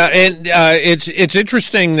 Yeah, and it's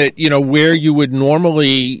interesting that, where you would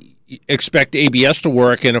normally expect ABS to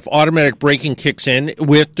work, and if automatic braking kicks in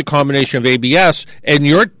with the combination of ABS and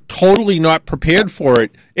you're totally not prepared for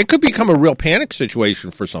it, it could become a real panic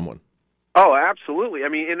situation for someone. Oh, absolutely. I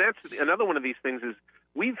mean, and that's another one of these things is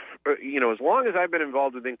we've, as long as I've been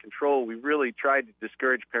involved with Incontrol, we've really tried to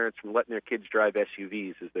discourage parents from letting their kids drive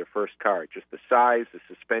SUVs as their first car. Just the size, the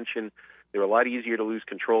suspension, they're a lot easier to lose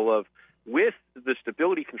control of. With the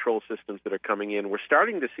stability control systems that are coming in, we're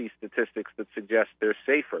starting to see statistics that suggest they're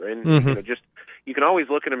safer. And you can always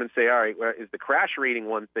look at them and say, all right, well, is the crash rating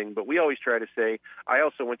one thing? But we always try to say, I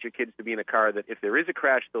also want your kids to be in a car that if there is a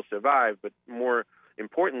crash, they'll survive. But more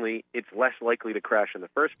importantly, it's less likely to crash in the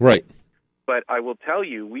first place. Right. But I will tell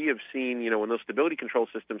you, we have seen, when those stability control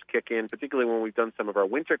systems kick in, particularly when we've done some of our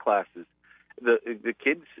winter classes, the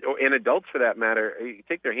kids, and adults for that matter,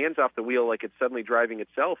 take their hands off the wheel like it's suddenly driving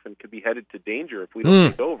itself and could be headed to danger if we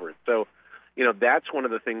don't take over it. So, that's one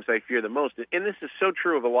of the things I fear the most. And this is so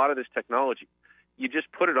true of a lot of this technology. You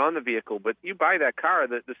just put it on the vehicle, but you buy that car,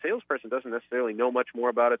 the salesperson doesn't necessarily know much more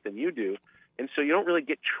about it than you do, and so you don't really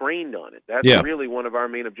get trained on it. That's really one of our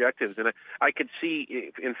main objectives. And I could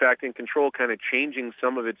see, in fact, Incontrol kind of changing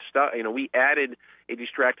some of its stuff. We added a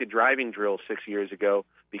distracted driving drill 6 years ago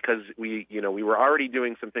because we were already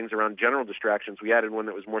doing some things around general distractions. We added one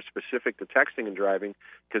that was more specific to texting and driving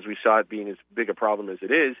because we saw it being as big a problem as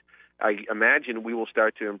it is. I imagine we will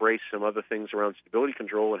start to embrace some other things around stability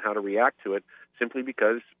control and how to react to it, simply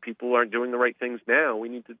because people aren't doing the right things now. We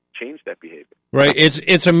need to change that behavior. Right.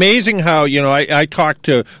 It's amazing how, I talk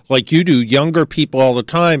to, like you do, younger people all the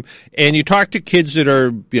time, and you talk to kids that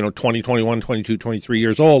are, 20, 21, 22, 23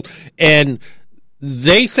 years old, and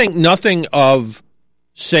they think nothing of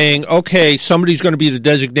saying, okay, somebody's going to be the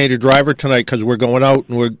designated driver tonight because we're going out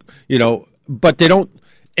and we're, but they don't.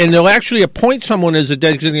 And they'll actually appoint someone as a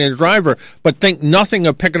designated driver, but think nothing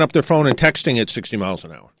of picking up their phone and texting at 60 miles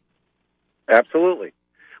an hour. Absolutely.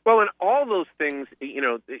 Well, and all those things,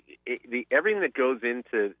 everything that goes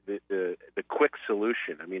into the quick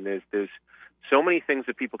solution. I mean, there's so many things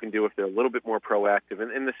that people can do if they're a little bit more proactive,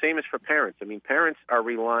 and the same is for parents. I mean, parents are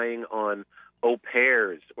relying on au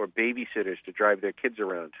pairs or babysitters to drive their kids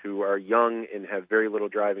around who are young and have very little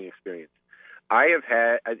driving experience.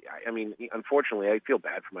 Unfortunately, I feel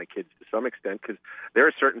bad for my kids to some extent because there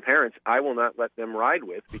are certain parents I will not let them ride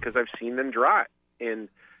with because I've seen them drive. And,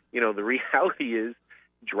 the reality is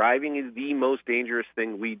driving is the most dangerous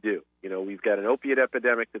thing we do. We've got an opiate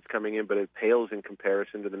epidemic that's coming in, but it pales in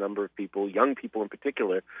comparison to the number of people, young people in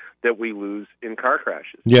particular, that we lose in car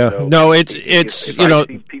crashes. Yeah, so no, it's I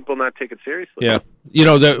see people not take it seriously. Yeah,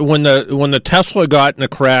 when the Tesla got in a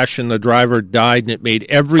crash and the driver died, and it made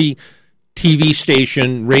every TV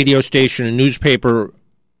station, radio station, and newspaper,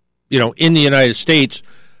 in the United States,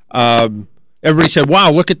 everybody said,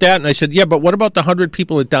 wow, look at that. And I said, yeah, but what about the 100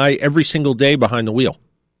 people that die every single day behind the wheel?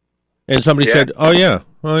 And somebody said, oh, yeah,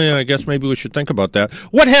 I guess maybe we should think about that.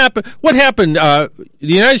 What happened? The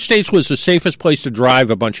United States was the safest place to drive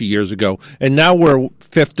a bunch of years ago, and now we're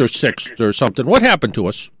fifth or sixth or something. What happened to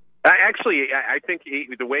us? Actually, I think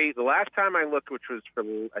the last time I looked, which was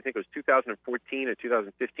from, I think it was 2014 or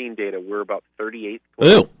 2015 data, we're about 38th.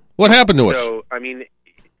 Ew. What happened to us? So, I mean,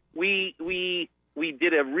 we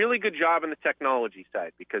did a really good job on the technology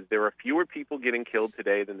side because there are fewer people getting killed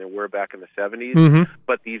today than there were back in the 70s,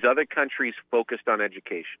 but these other countries focused on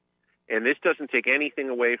education. And this doesn't take anything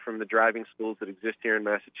away from the driving schools that exist here in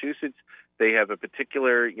Massachusetts. They have a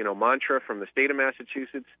particular, mantra from the state of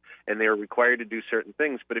Massachusetts, and they're required to do certain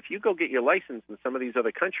things. But if you go get your license in some of these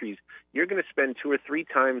other countries, you're going to spend 2 or 3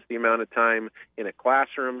 times the amount of time in a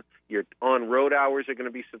classroom. Your on-road hours are going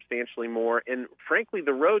to be substantially more. And frankly,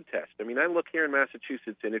 the road test. I mean, I look here in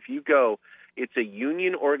Massachusetts, and if you go, it's a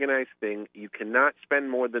union-organized thing. You cannot spend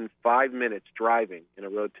more than 5 minutes driving in a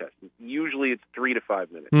road test. Usually it's 3 to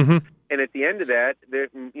 5 minutes. Mm-hmm. And at the end of that,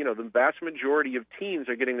 the vast majority of teens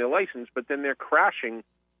are getting their license, but then they're crashing,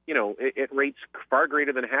 at rates far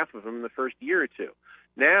greater than half of them in the first year or two.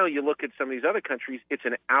 Now you look at some of these other countries, it's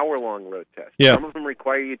an hour-long road test. Yeah. Some of them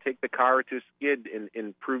require you to take the car to a skid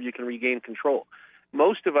and prove you can regain control.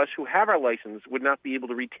 Most of us who have our license would not be able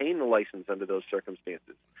to retain the license under those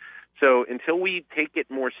circumstances. So until we take it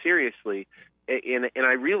more seriously, and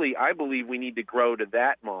I believe we need to grow to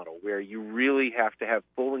that model where you really have to have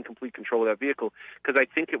full and complete control of that vehicle, because I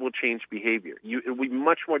think it will change behavior. It will be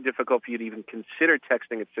much more difficult for you to even consider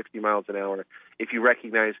texting at 60 miles an hour if you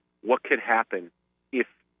recognize what could happen if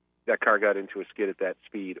that car got into a skid at that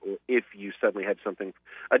speed, or if you suddenly had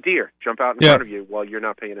a deer jump out in front of you while you're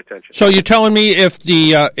not paying attention. So you're telling me if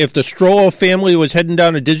the Stroll family was heading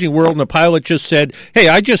down to Disney World and the pilot just said, "Hey,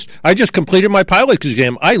 I just completed my pilot's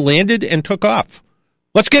exam. I landed and took off.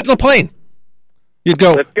 Let's get in the plane." You'd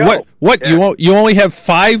go, "Let's go." What? Yeah. You only have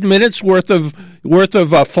 5 minutes worth of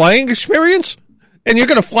flying experience, and you're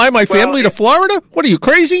going to fly my family to Florida? What are you,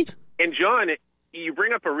 crazy? And John, you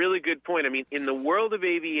bring up a really good point. I mean, in the world of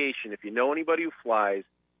aviation, if you know anybody who flies,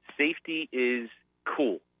 safety is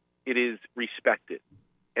cool. It is respected.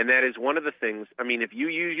 And that is one of the things. I mean, if you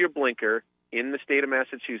use your blinker in the state of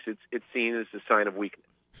Massachusetts, it's seen as a sign of weakness.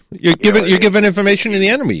 You're giving information to the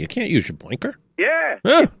enemy. You can't use your blinker. Yeah.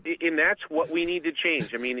 Yeah. And that's what we need to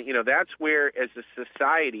change. I mean, that's where, as a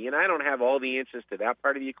society, and I don't have all the answers to that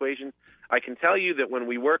part of the equation, I can tell you that when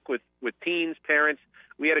we work with teens, parents,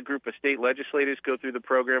 we had a group of state legislators go through the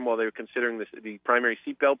program while they were considering the primary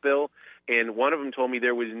seatbelt bill, and one of them told me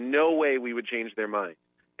there was no way we would change their mind.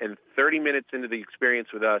 And 30 minutes into the experience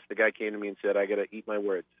with us, the guy came to me and said, "I got to eat my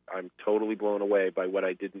words. I'm totally blown away by what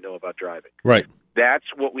I didn't know about driving." Right. That's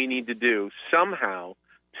what we need to do somehow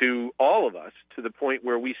to all of us, to the point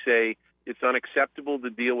where we say it's unacceptable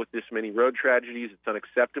to deal with this many road tragedies. It's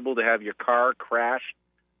unacceptable to have your car crash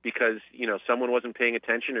because, someone wasn't paying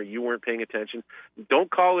attention or you weren't paying attention. Don't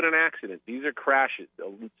call it an accident. These are crashes.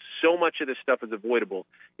 So much of this stuff is avoidable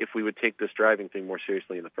if we would take this driving thing more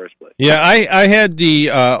seriously in the first place. Yeah, I had the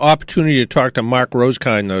opportunity to talk to Mark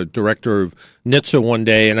Rosekind, the director of NHTSA, one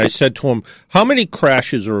day, and I said to him, "How many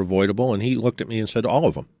crashes are avoidable?" And he looked at me and said, "All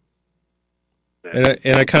of them."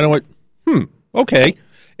 And I kind of went, okay.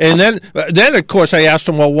 And then of course I asked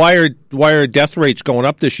him, well, why are death rates going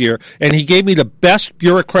up this year? And he gave me the best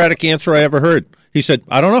bureaucratic answer I ever heard. He said,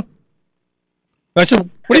 "I don't know." I said,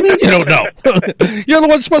 "What do you mean you don't know? You're the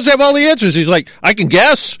one supposed to have all the answers." He's like, "I can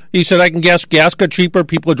guess." He said, "I can guess gas got cheaper,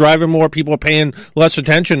 people are driving more, people are paying less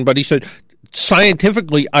attention." But he said,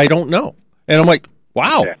 "Scientifically, I don't know." And I'm like,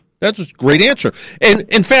 wow. Yeah. That's a great answer. And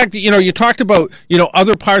in fact, you talked about,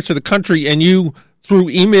 other parts of the country, and you through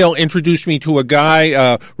email introduced me to a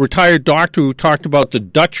guy, retired doctor, who talked about the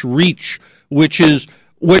Dutch Reach, which is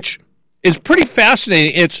pretty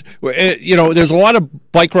fascinating. It's, there's a lot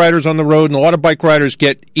of bike riders on the road, and a lot of bike riders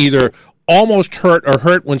get either almost hurt or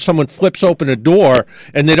hurt when someone flips open a door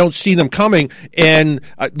and they don't see them coming. And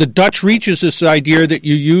the Dutch Reach is this idea that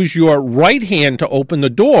you use your right hand to open the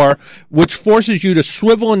door, which forces you to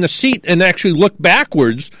swivel in the seat and actually look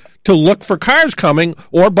backwards to look for cars coming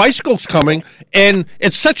or bicycles coming. And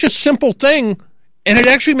it's such a simple thing, and it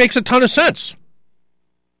actually makes a ton of sense.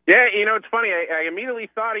 Yeah, it's funny. I immediately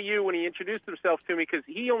thought of you when he introduced himself to me, because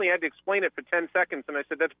he only had to explain it for 10 seconds, and I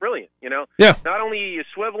said, that's brilliant, Yeah. Not only are you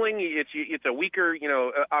swiveling, it's a weaker,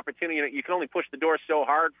 opportunity. You can only push the door so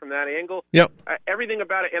hard from that angle. Yep. Everything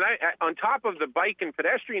about it. And I on top of the bike and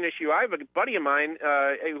pedestrian issue, I have a buddy of mine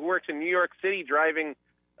who works in New York City driving,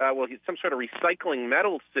 he's some sort of recycling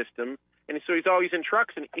metal system, and so he's always in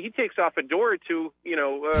trucks, and he takes off a door or two,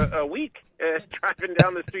 a week driving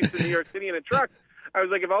down the streets of New York City in a truck. I was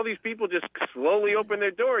like, if all these people just slowly open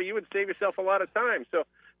their door, you would save yourself a lot of time. So,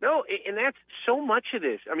 no, and that's so much of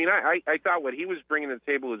this. I mean, I thought what he was bringing to the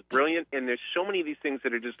table was brilliant, and there's so many of these things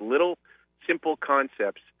that are just little, simple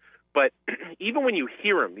concepts. But even when you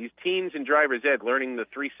hear them, these teens in driver's ed learning the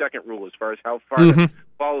 3-second rule as far as how far to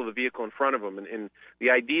follow the vehicle in front of them, and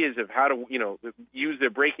the ideas of how to, use their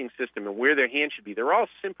braking system and where their hand should be, they're all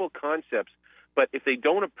simple concepts. But if they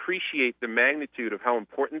don't appreciate the magnitude of how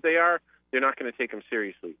important they are, they're not going to take them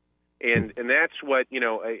seriously. And that's what,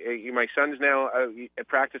 my son's now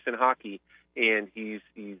practicing hockey, and he's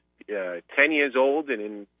 10 years old, and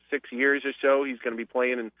in 6 years or so, he's going to be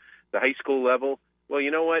playing in the high school level. Well, you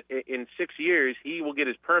know what? In 6 years, he will get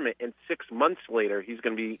his permit, and 6 months later, he's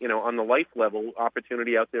going to be, on the life level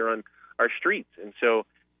opportunity out there on our streets. And so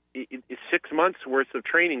it's 6 months worth of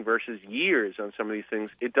training versus years on some of these things.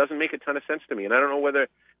 It doesn't make a ton of sense to me. And I don't know whether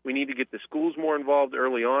we need to get the schools more involved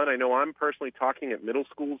early on. I know I'm personally talking at middle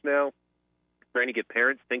schools now, trying to get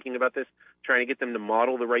parents thinking about this, trying to get them to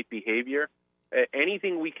model the right behavior.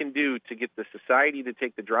 Anything we can do to get the society to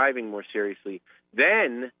take the driving more seriously,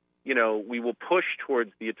 then, we will push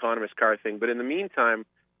towards the autonomous car thing. But in the meantime,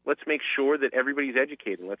 let's make sure that everybody's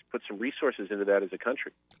educated. Let's put some resources into that as a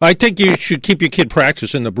country. I think you should keep your kid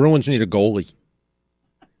practicing. The Bruins need a goalie.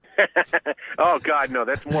 Oh, God, no.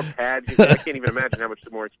 That's more pads. I can't even imagine how much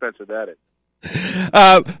more expensive that is.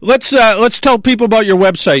 Let's tell people about your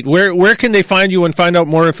website. Where can they find you and find out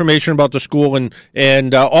more information about the school, and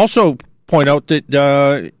also point out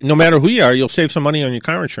that no matter who you are, you'll save some money on your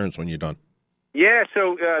car insurance when you're done. Yeah,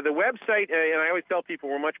 so the website, and I always tell people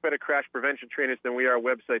we're much better crash prevention trainers than we are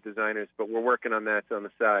website designers, but we're working on that on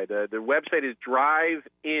the side. The website is Drive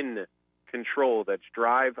In Control. That's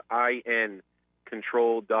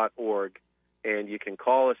driveincontrol.org, and you can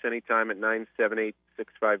call us anytime at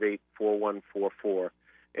 978-658-4144.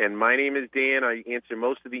 And my name is Dan. I answer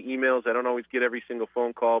most of the emails. I don't always get every single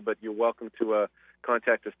phone call, but you're welcome to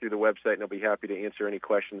contact us through the website, and I'll be happy to answer any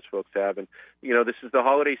questions folks have. And, this is the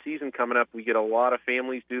holiday season coming up. We get a lot of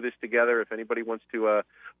families do this together. If anybody wants to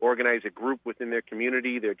organize a group within their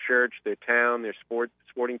community, their church, their town, their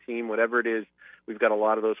sporting team, whatever it is, we've got a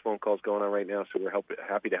lot of those phone calls going on right now, so we're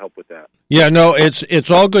happy to help with that. Yeah, no,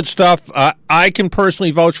 it's all good stuff. I can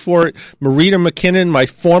personally vouch for it. Marita McKinnon, my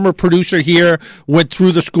former producer here, went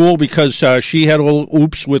through the school because she had a little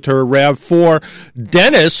oops with her RAV4.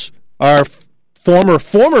 Dennis, our former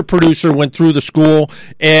producer, went through the school,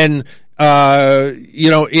 and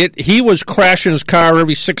he was crashing his car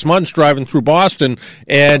every 6 months driving through Boston,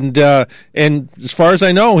 and as far as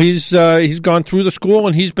I know, he's gone through the school,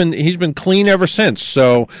 and he's been clean ever since.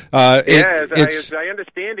 So as I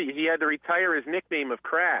understand it, he had to retire his nickname of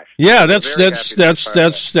Crash. Yeah, that's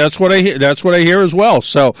what I hear. That's what I hear as well.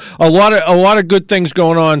 So a lot of good things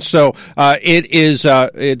going on. So it's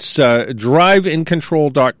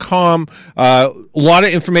driveincontrol.com. A lot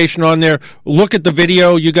of information on there. Look at the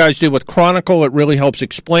video you guys did with Chronicle. It really helps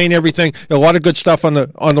explain everything. A lot of good stuff on the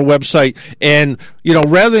website. And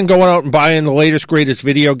rather than going out and buying the latest greatest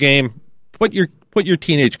video game, put your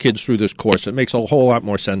teenage kids through this course. It makes a whole lot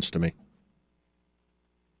more sense to me.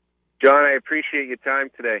 John, I appreciate your time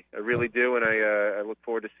today. I really do, and I look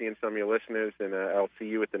forward to seeing some of your listeners. And I'll see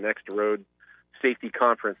you at the next road safety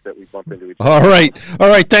conference that we bump into each other. All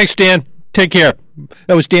right. Thanks, Dan. Take care.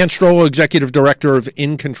 That was Dan Stroll, Executive Director of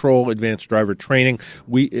Incontrol Advanced Driver Training.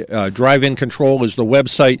 Drive In Control is the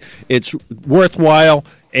website. It's worthwhile,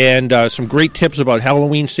 and some great tips about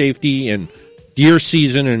Halloween safety and deer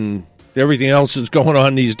season and everything else that's going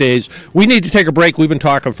on these days. We need to take a break. We've been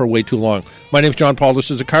talking for way too long. My name's John Paul. This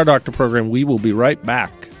is the Car Doctor program. We will be right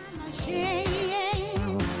back.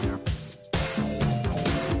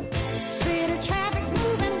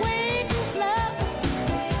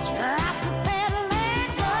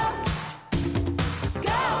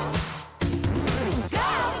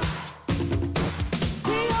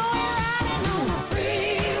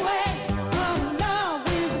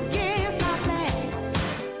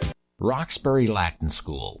 Roxbury Lacton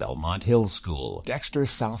School, Belmont Hills School, Dexter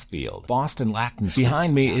Southfield, Boston Lacton School.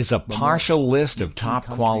 Behind me is a partial list of top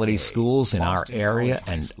quality schools in our area,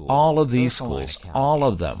 and all of these schools, all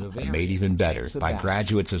of them, are made even better by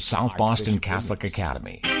graduates of South Boston Catholic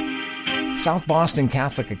Academy. South Boston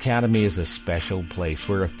Catholic Academy is a special place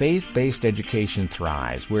where a faith-based education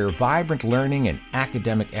thrives, where vibrant learning and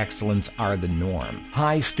academic excellence are the norm.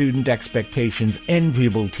 High student expectations,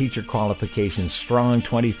 enviable teacher qualifications, strong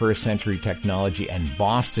 21st century technology, and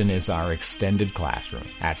Boston is our extended classroom.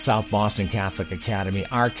 At South Boston Catholic Academy,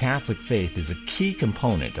 our Catholic faith is a key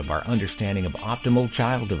component of our understanding of optimal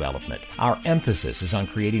child development. Our emphasis is on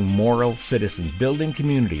creating moral citizens, building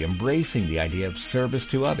community, embracing the idea of service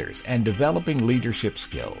to others, and developing leadership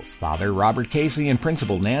skills. Father Robert Casey and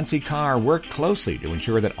Principal Nancy Carr work closely to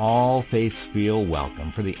ensure that all faiths feel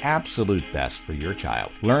welcome for the absolute best for your child.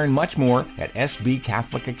 Learn much more at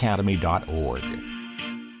sbcatholicacademy.org.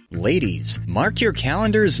 Ladies, mark your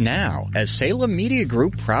calendars now as Salem Media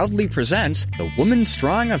Group proudly presents the Woman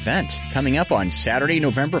Strong event coming up on Saturday,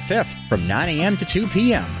 November 5th from 9 a.m. to 2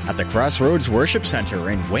 p.m. at the Crossroads Worship Center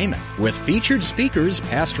in Weymouth. with featured speakers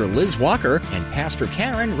Pastor Liz Walker and Pastor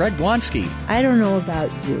Karen Redwanski. I don't know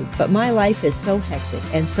about you, but my life is so hectic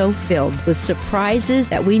and so filled with surprises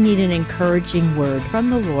that we need an encouraging word from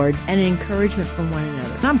the Lord and an encouragement from one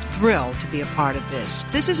another. I'm thrilled to be a part of this.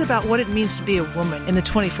 This is about what it means to be a woman in the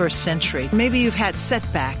 21st century. Maybe you've had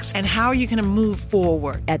setbacks, and how are you going to move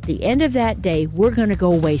forward? At the end of that day, we're going to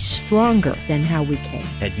go away stronger than how we came.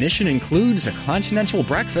 Admission includes a continental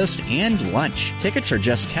breakfast and lunch. Tickets are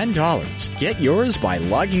just $10. Get yours by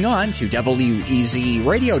logging on to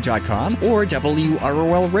WEZRadio.com or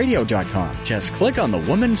WROLradio.com. Just click on the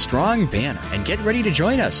Woman Strong banner and get ready to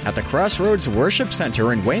join us at the Crossroads Worship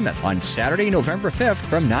Center in Weymouth on Saturday, November 5th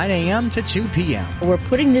from 9 a.m. to 2 p.m. We're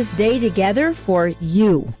putting this day together for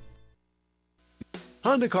you.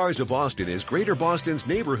 Honda Cars of Boston is Greater Boston's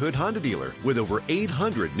neighborhood Honda dealer with over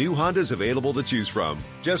 800 new Hondas available to choose from.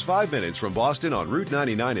 Just 5 minutes from Boston on Route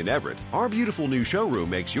 99 in Everett, our beautiful new showroom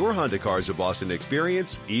makes your Honda Cars of Boston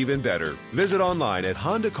experience even better. Visit online at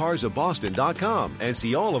HondaCarsOfBoston.com and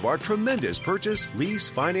see all of our tremendous purchase, lease,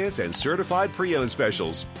 finance, and certified pre-owned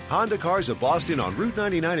specials. Honda Cars of Boston on Route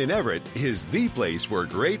 99 in Everett is the place for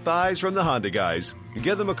great buys from the Honda guys.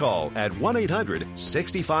 Give them a call at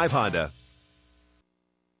 1-800-65-HONDA.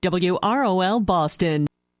 WROL Boston.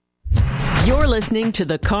 You're listening to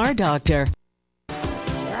The Car Doctor.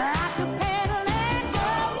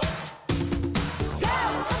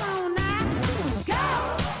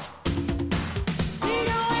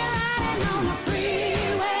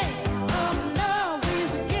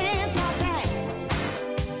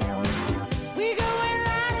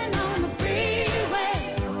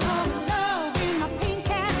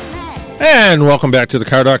 And welcome back to the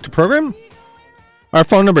Car Doctor program. Our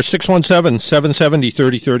phone number is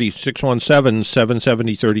 617-770-3030,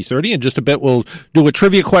 617-770-3030. In just a bit, we'll do a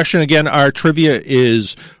trivia question. Again, our trivia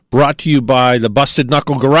is brought to you by the Busted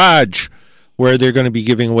Knuckle Garage, where they're going to be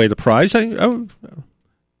giving away the prize. I wonder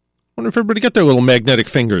if everybody got their little magnetic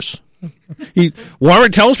fingers.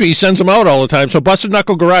 Warren tells me he sends them out all the time. So Busted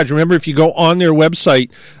Knuckle Garage, remember, if you go on their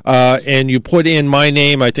website and you put in my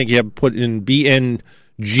name, I think you have to put in BNG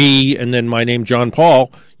and then my name, John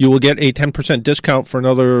Paul, you will get a 10% discount for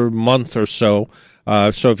another month or so.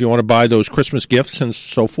 So if you want to buy those Christmas gifts and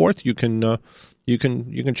so forth, you can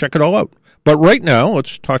check it all out. But right now,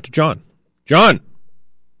 let's talk to John. John.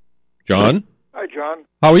 Hi, John.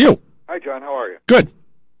 How are you? Hi, John. How are you? Good.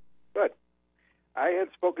 Good. I had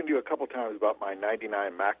spoken to you a couple times about my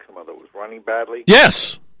 99 Maxima that was running badly.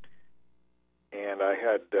 Yes. And I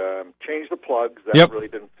had changed the plugs. That really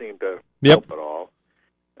didn't seem to help at all.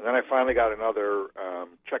 And then I finally got another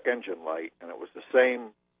check engine light, and it was the same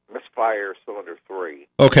misfire cylinder 3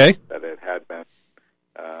 that it had been.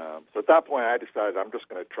 So at that point, I decided I'm just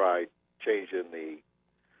going to try changing the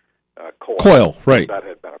coil. Right. That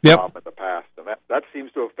had been a problem in the past, and that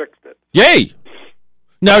seems to have fixed it. Yay!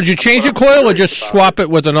 Now, did you change the coil or just swap it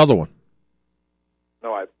with another one?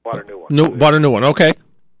 No, I bought a new one. Bought a new one, okay.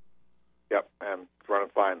 Yep, and it's running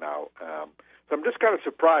fine now. So I'm just kind of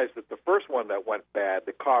surprised that the first one that went bad,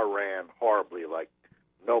 the car ran horribly, like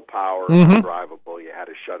no power, undrivable, you had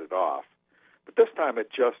to shut it off. But this time it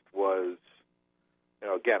just was,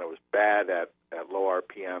 again, it was bad at low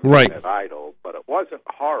RPM and at idle, but it wasn't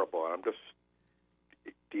horrible. And I'm just,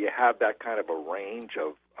 do you have that kind of a range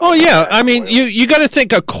of Oh, yeah. I mean, you got to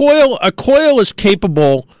think a coil is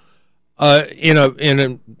capable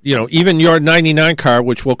even your 99 car,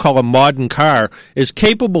 which we'll call a modern car, is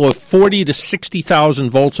capable of 40 to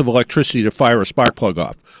 60,000 volts of electricity to fire a spark plug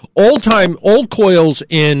off. Old coils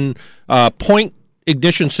in point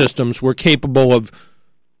ignition systems were capable of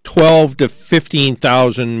 12 to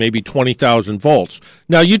 15,000, maybe 20,000 volts.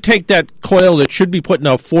 Now, you take that coil that should be putting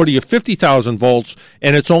out 40 or 50,000 volts,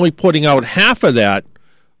 and it's only putting out half of that.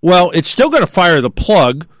 Well, it's still going to fire the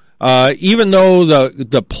plug. Even though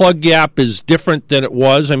the plug gap is different than it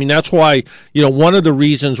was. I mean, that's why, one of the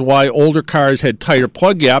reasons why older cars had tighter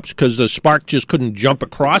plug gaps, because the spark just couldn't jump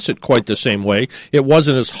across it quite the same way. It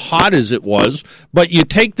wasn't as hot as it was. But you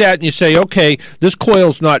take that and you say, okay, this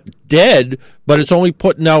coil's not dead, but it's only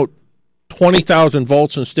putting out 20,000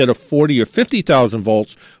 volts instead of 40 or 50,000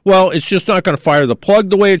 volts. Well, it's just not going to fire the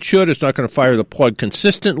plug the way it should. It's not going to fire the plug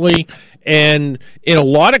consistently. And in a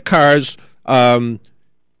lot of cars,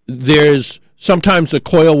 there's sometimes the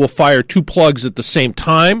coil will fire 2 plugs at the same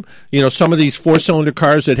time. Some of these 4-cylinder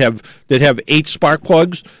cars that have 8 spark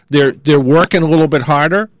plugs, they're working a little bit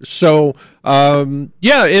harder. So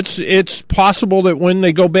it's possible that when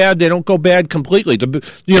they go bad, they don't go bad completely.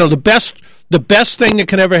 The best thing that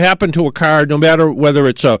can ever happen to a car, no matter whether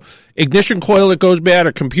it's a ignition coil that goes bad,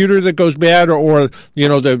 a computer that goes bad, or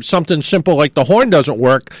something simple like the horn doesn't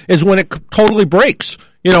work, is when it totally breaks.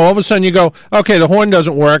 All of a sudden you go, okay, the horn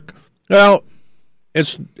doesn't work. Well,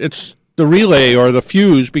 it's the relay or the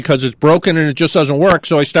fuse because it's broken and it just doesn't work.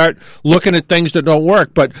 So I start looking at things that don't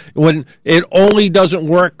work. But when it only doesn't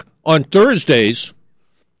work on Thursdays,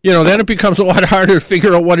 then it becomes a lot harder to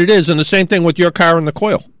figure out what it is. And the same thing with your car and the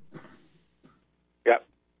coil.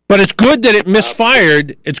 But it's good that it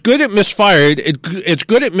misfired. It's good it misfired. It's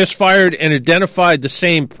good it misfired and identified the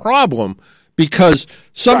same problem, because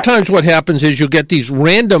sometimes what happens is you'll get these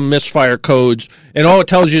random misfire codes, and all it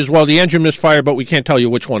tells you is, well, the engine misfired, but we can't tell you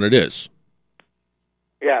which one it is.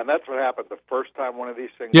 Yeah, and that's what happened the first time one of these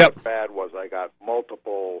things went bad. Was I got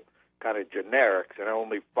multiple kind of generics, and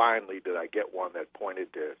only finally did I get one that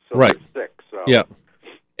pointed to Silver 6. So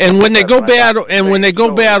and when they go bad,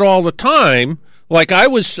 bad all the time. Like I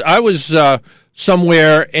was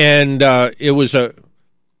somewhere, and it was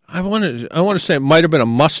I want to say it might have been a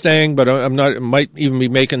Mustang, but I'm not. It might even be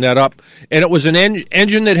making that up. And it was an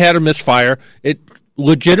engine that had a misfire. It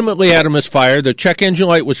legitimately had a misfire. The check engine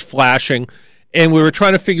light was flashing, and we were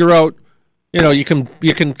trying to figure out. You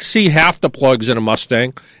can see half the plugs in a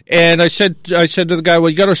Mustang. And I said to the guy, well,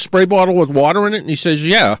 you got a spray bottle with water in it? And he says,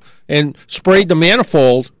 yeah. And sprayed the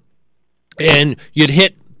manifold, and you'd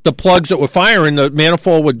hit the plugs that were firing, the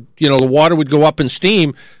manifold would, the water would go up in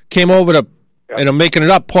steam, came over to, and I'm making it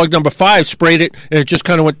up, plug number 5, sprayed it, and it just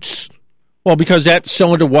kind of went, well, because that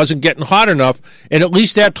cylinder wasn't getting hot enough, and at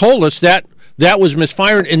least that told us that was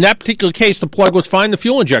misfiring. In that particular case, the plug was fine, the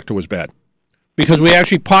fuel injector was bad. Because we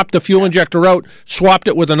actually popped the fuel injector out, swapped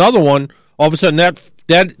it with another one, all of a sudden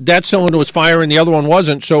that cylinder was firing, the other one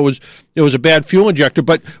wasn't, so it was a bad fuel injector,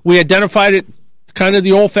 but we identified it kind of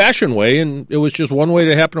the old-fashioned way, and it was just one way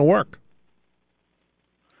that happened to work.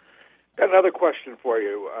 Got another question for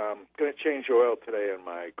you. Going to change oil today in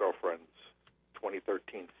my girlfriend's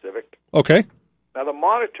 2013 Civic. Okay. Now, the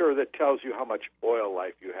monitor that tells you how much oil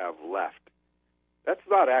life you have left, that's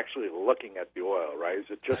not actually looking at the oil, right? Is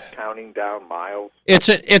it just counting down miles? It's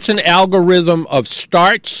an algorithm of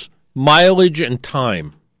starts, mileage, and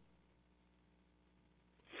time.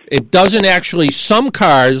 It doesn't actually. Some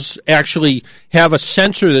cars actually have a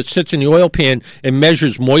sensor that sits in the oil pan and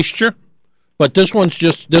measures moisture, but this one's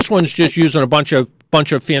just using a bunch of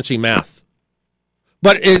fancy math.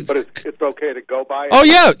 But it's okay to go by. Oh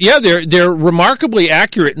yeah, they're remarkably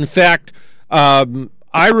accurate. In fact,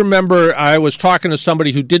 I remember I was talking to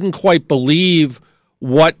somebody who didn't quite believe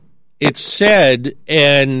what it said,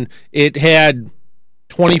 and it had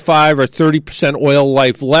 25 or 30% oil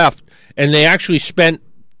life left, and they actually spent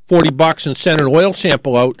 $40 and sent an oil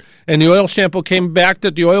sample out, and the oil sample came back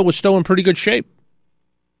that the oil was still in pretty good shape.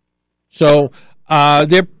 So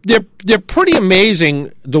they're pretty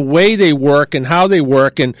amazing the way they work and how they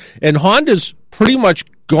work, and Honda's pretty much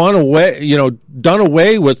gone away, done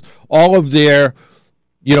away with all of their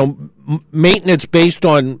maintenance based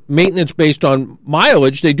on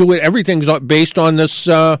mileage. They do it. Everything's based on this.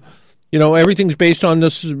 Everything's based on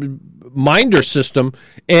this minder system.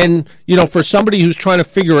 And for somebody who's trying to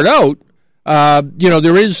figure it out,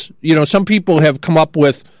 there is. Some people have come up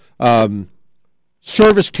with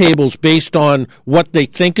service tables based on what they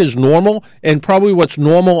think is normal, and probably what's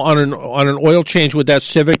normal on an oil change with that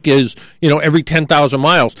Civic is every 10,000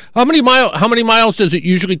 miles. How many miles does it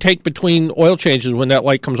usually take between oil changes when that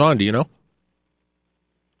light comes on? Do you know?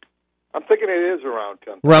 I'm thinking it is around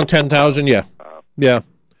 10,000. Around 10,000, yeah, yeah.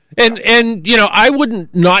 And I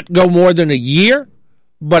wouldn't not go more than a year,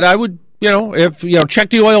 but I would. If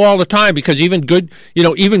check the oil all the time, because even good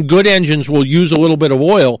engines will use a little bit of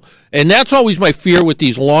oil, and that's always my fear with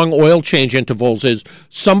these long oil change intervals. Is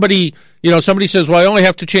somebody says, well, I only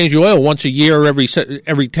have to change the oil once a year,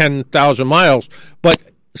 every 10,000 miles, but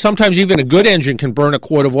sometimes even a good engine can burn a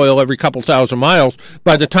quart of oil every couple thousand miles.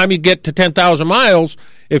 By the time you get to 10,000 miles,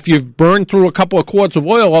 if you've burned through a couple of quarts of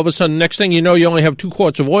oil, all of a sudden, next thing you know, you only have 2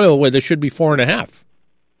 quarts of oil where there should be 4.5.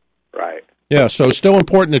 Right. Yeah, so it's still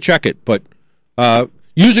important to check it, but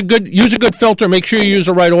use a good filter. Make sure you use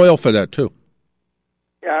the right oil for that too.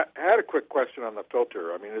 Yeah, I had a quick question on the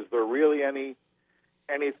filter. I mean, is there really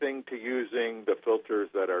anything to using the filters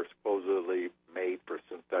that are supposedly made for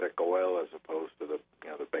synthetic oil as opposed to the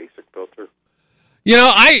basic filter?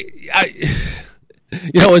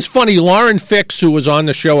 It's funny. Lauren Fix, who was on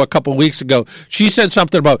the show a couple of weeks ago, she said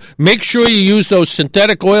something about make sure you use those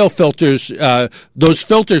synthetic oil filters, those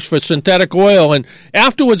filters for synthetic oil. And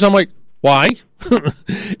afterwards, I'm like, why?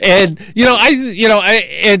 And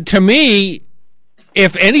and to me,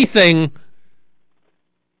 if anything,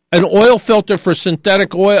 an oil filter for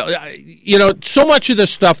synthetic oil, so much of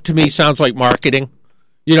this stuff to me sounds like marketing.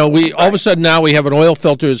 We all of a sudden now we have an oil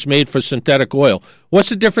filter that's made for synthetic oil. What's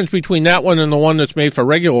the difference between that one and the one that's made for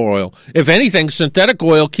regular oil? If anything, synthetic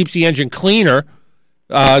oil keeps the engine cleaner.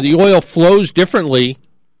 The oil flows differently.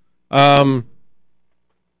 Seems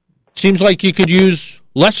like you could use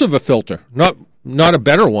less of a filter, not a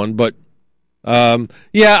better one, but the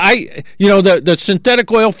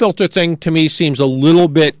synthetic oil filter thing to me seems a little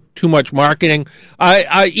bit too much marketing.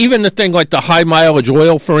 I even the thing like the high mileage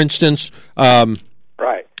oil, for instance.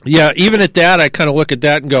 Right. Yeah, even at that, I kind of look at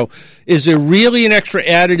that and go, is there really an extra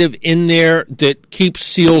additive in there that keeps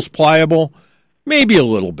seals pliable? Maybe a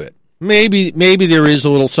little bit. Maybe there is a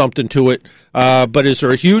little something to it, but is there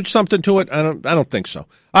a huge something to it? I don't think so.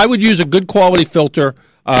 I would use a good quality filter.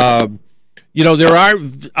 There are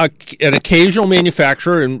an occasional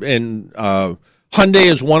manufacturer, and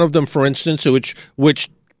Hyundai is one of them, for instance, which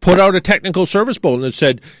put out a technical service bulletin that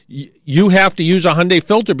said you have to use a Hyundai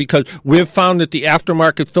filter because we've found that the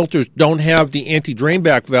aftermarket filters don't have the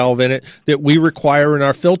anti-drainback valve in it that we require in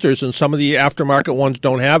our filters, and some of the aftermarket ones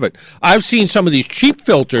don't have it. I've seen some of these cheap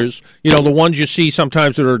filters, the ones you see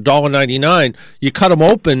sometimes that are $1.99. You cut them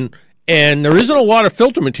open, and there isn't a lot of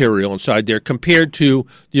filter material inside there compared to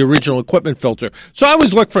the original equipment filter. So I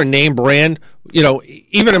always look for a name brand.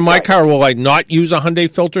 Even in my car, will I not use a Hyundai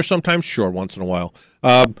filter sometimes? Sure, once in a while.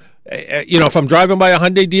 If I'm driving by a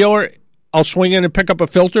Hyundai dealer, I'll swing in and pick up a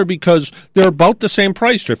filter because they're about the same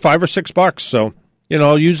price. They're $5 or $6. So,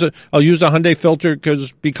 I'll use a Hyundai filter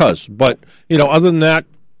because. But, other than that,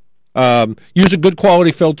 use a good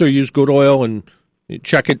quality filter, use good oil, and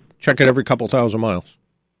check it every couple thousand miles.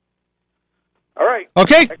 All right.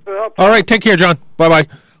 Okay. Thanks for the help. All right. Take care, John. Bye-bye.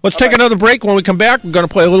 Let's take another break. When we come back, we're going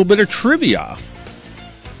to play a little bit of trivia.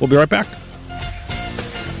 We'll be right back.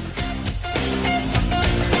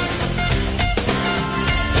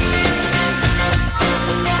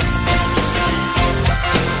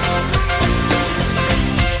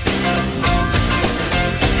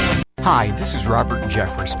 Hi, this is Robert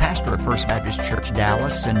Jeffress, pastor of First Baptist Church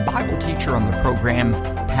Dallas and Bible teacher on the program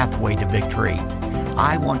Pathway to Victory.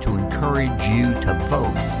 I want to encourage you to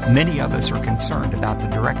vote. Many of us are concerned about the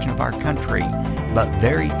direction of our country, but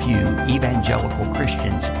very few evangelical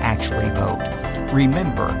Christians actually vote.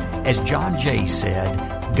 Remember, as John Jay said,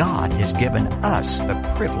 God has given us the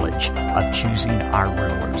privilege of choosing our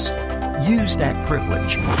rulers. Use that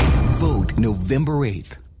privilege. Vote November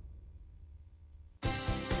 8th.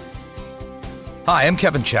 Hi, I'm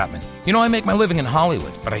Kevin Chapman. I make my living in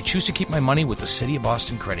Hollywood, but I choose to keep my money with the City of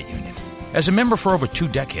Boston Credit Union. As a member for over 2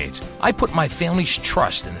 decades, I put my family's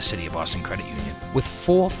trust in the City of Boston Credit Union with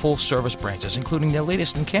 4 full-service branches, including their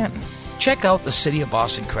latest in Canton. Check out the City of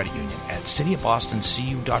Boston Credit Union at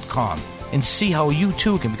cityofbostoncu.com and see how you,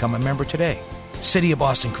 too, can become a member today. City of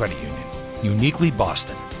Boston Credit Union. Uniquely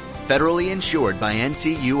Boston. Federally insured by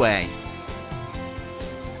NCUA.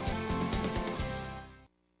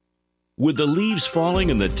 With the leaves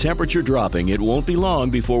falling and the temperature dropping, it won't be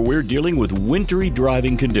long before we're dealing with wintry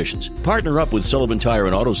driving conditions. Partner up with Sullivan Tire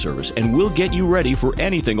and Auto Service, and we'll get you ready for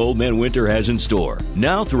anything Old Man Winter has in store.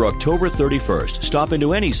 Now through October 31st, stop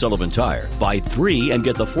into any Sullivan Tire, buy 3 and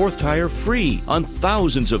get the 4th tire free on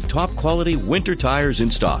thousands of top-quality winter tires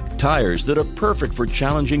in stock. Tires that are perfect for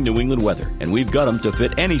challenging New England weather, and we've got them to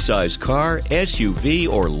fit any size car, SUV,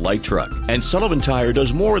 or light truck. And Sullivan Tire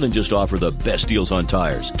does more than just offer the best deals on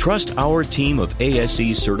tires. Trust our team of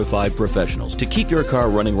ASE certified professionals to keep your car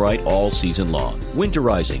running right all season long.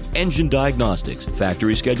 Winterizing, engine diagnostics,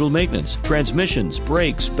 factory scheduled maintenance, transmissions,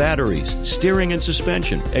 brakes, batteries, steering and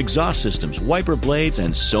suspension, exhaust systems, wiper blades,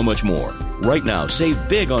 and so much more. Right now, save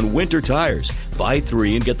big on winter tires. Buy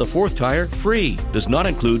 3 and get the 4th tire free. Does not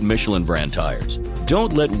include Michelin brand tires.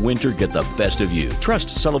 Don't let winter get the best of you. Trust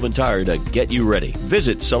Sullivan Tire to get you ready.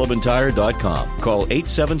 Visit sullivantire.com. Call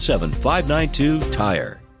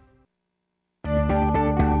 877-592-TIRE.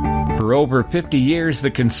 For over 50 years, the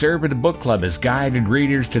Conservative Book Club has guided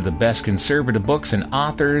readers to the best conservative books and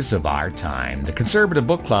authors of our time. The Conservative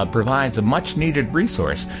Book Club provides a much-needed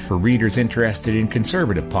resource for readers interested in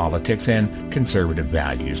conservative politics and conservative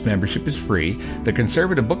values. Membership is free. The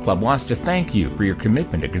Conservative Book Club wants to thank you for your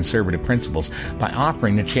commitment to conservative principles by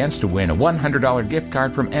offering the chance to win a $100 gift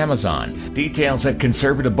card from Amazon. Details at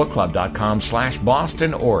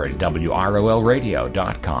conservativebookclub.com/Boston or at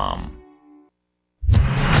WROLradio.com.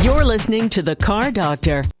 You're listening to The Car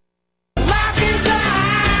Doctor.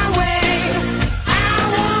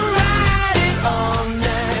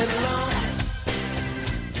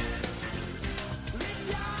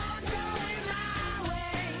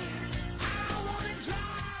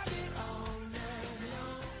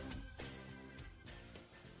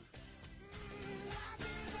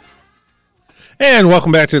 And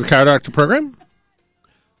welcome back to the Car Doctor program.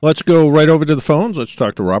 Let's go right over to the phones. Let's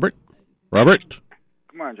talk to Robert. Robert.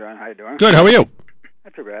 Good morning, John. How you doing? Good. How are you?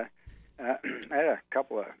 Not too bad. I had a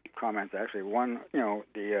couple of comments, actually. One, you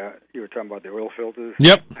were talking about the oil filters.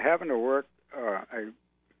 Yep. I happen to work, I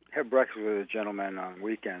have breakfast with a gentleman on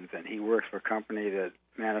weekends, and he works for a company that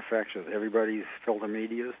manufactures everybody's filter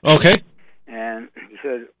medias. Okay. And he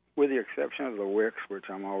said, with the exception of the wicks, which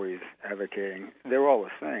I'm always advocating, they're all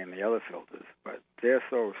the same, the other filters, but they're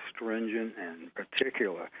so stringent and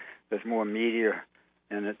particular. There's more media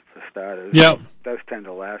in it for starters. Yeah. It does tend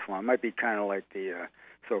to last long. It might be kind of like the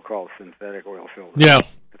so-called synthetic oil filters. Yeah.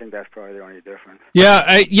 I think that's probably the only difference.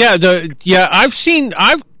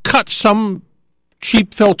 I've cut some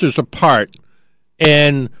cheap filters apart,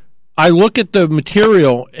 and I look at the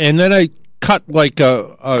material, and then I cut like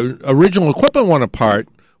a original equipment one apart,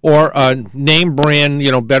 or a name brand,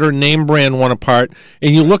 better name brand one apart,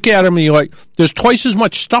 and you look at them and you're like, there's twice as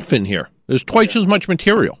much stuff in here. There's twice as much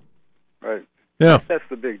material. Right. Yeah. That's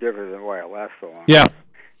the big difference in why it lasts so long. Yeah. In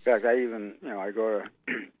fact, I even, I go to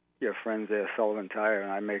your friends there, Sullivan Tire,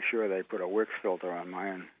 and I make sure they put a Wix filter on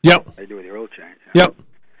mine. Yep. They do the oil change. Yep.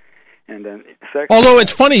 And then, second, although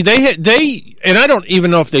it's funny, they and I don't even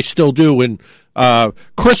know if they still do. And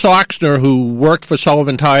Chris Oxner, who worked for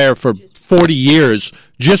Sullivan Tire for 40 years,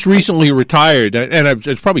 just recently retired, and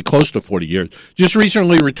it's probably close to 40 years. Just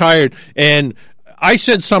recently retired, and I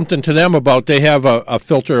said something to them about they have a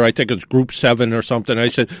filter, I think it's Group 7 or something. I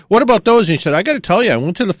said, what about those? And he said, I got to tell you, I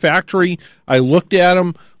went to the factory, I looked at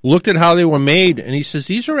them, looked at how they were made, and he says,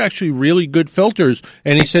 these are actually really good filters.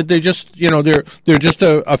 And he said, they just, they're just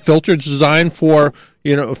a filter designed for,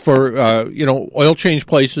 oil change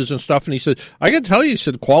places and stuff. And he said, I got to tell you, he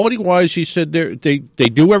said, quality-wise, he said, they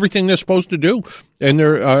do everything they're supposed to do. And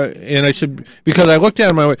and I said, because I looked at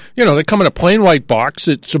them, I went, they come in a plain white box.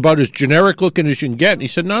 It's about as generic looking as you can get. And he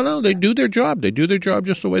said, no, they do their job. They do their job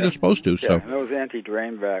just the way they're supposed to. So. And those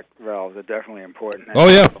anti-drain valves are definitely important. Oh,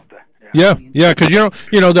 yeah. Yeah, because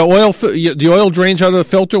the oil drains out of the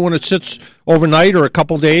filter when it sits overnight or a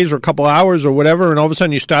couple days or a couple hours or whatever, and all of a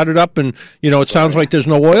sudden you start it up and it sounds like there's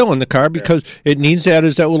no oil in the car because it needs that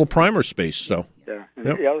as that little primer space. So yeah, and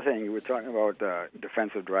the other thing you were talking about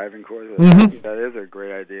defensive driving courses. Mm-hmm. That is a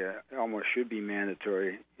great idea. It almost should be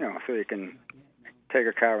mandatory, so you can take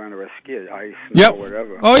a car under a skid, ice, snow,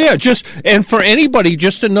 whatever. Oh, yeah, and for anybody,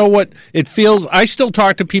 just to know what it feels. I still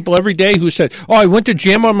talk to people every day who said, I went to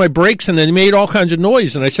jam on my brakes and they made all kinds of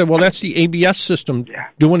noise. And I said, well, that's the ABS system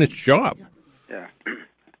doing its job. Yeah.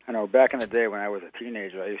 I know back in the day when I was a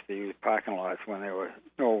teenager, I used to use parking lots when there were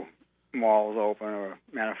no malls open or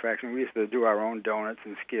manufacturing. We used to do our own donuts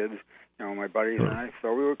and skids. My buddies and I,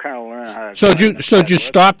 so we were kind of learning how to. So did you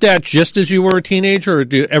stop that just as you were a teenager, or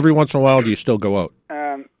every once in a while do you still go out?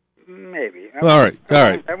 Maybe. All right.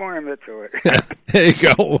 I won't admit to it. There you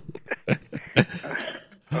go.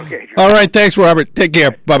 Okay. All right. Thanks, Robert. Take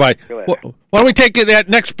care. Bye-bye. Why don't we take that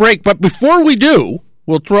next break? But before we do,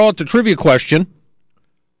 we'll throw out the trivia question,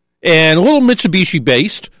 and a little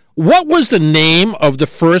Mitsubishi-based. What was the name of the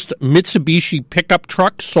first Mitsubishi pickup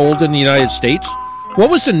truck sold in the United States? What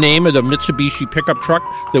was the name of the Mitsubishi pickup truck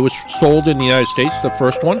that was sold in the United States, the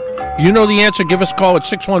first one? If you know the answer, give us a call at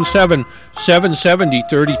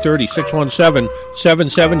 617-770-3030,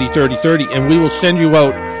 617-770-3030, and we will send you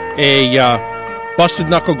out a Busted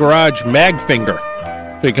Knuckle Garage mag finger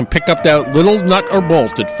so you can pick up that little nut or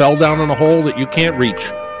bolt that fell down in a hole that you can't reach.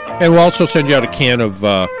 And we'll also send you out a can of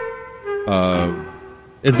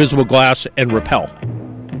invisible glass and Repel.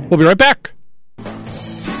 We'll be right back.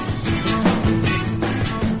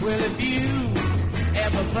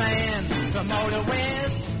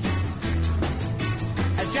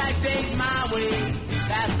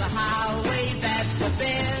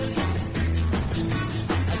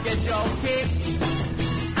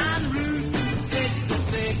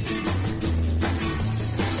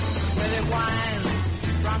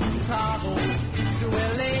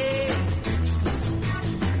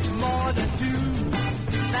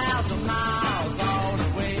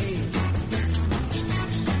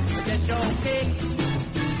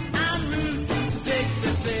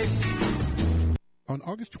 On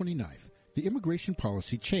August 29th, the immigration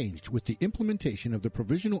policy changed with the implementation of the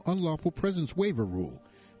Provisional Unlawful Presence Waiver Rule.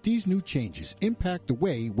 These new changes impact the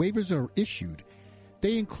way waivers are issued.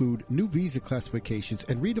 They include new visa classifications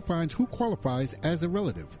and redefines who qualifies as a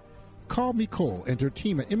relative. Call Nicole and her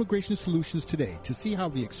team at Immigration Solutions today to see how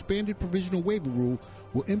the expanded provisional waiver rule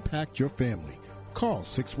will impact your family. Call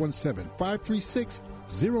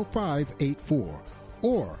 617-536-0584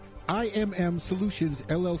 or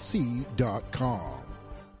immsolutionsllc.com.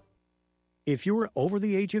 If you're over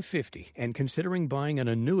the age of 50 and considering buying an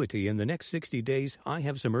annuity in the next 60 days, I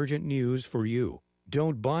have some urgent news for you.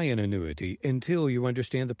 Don't buy an annuity until you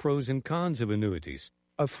understand the pros and cons of annuities.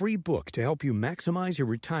 A free book to help you maximize your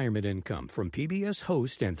retirement income from PBS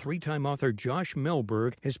host and three-time author Josh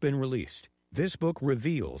Melberg has been released. This book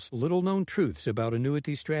reveals little-known truths about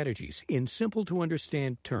annuity strategies in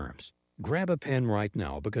simple-to-understand terms. Grab a pen right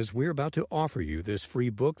now because we're about to offer you this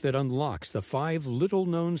free book that unlocks the 5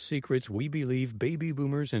 little-known secrets we believe baby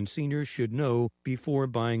boomers and seniors should know before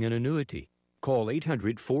buying an annuity. Call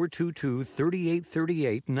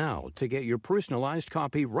 800-422-3838 now to get your personalized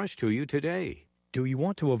copy rushed to you today. Do you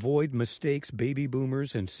want to avoid mistakes baby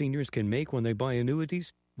boomers and seniors can make when they buy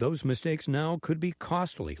annuities? Those mistakes now could be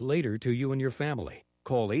costly later to you and your family.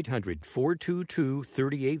 Call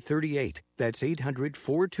 800-422-3838. That's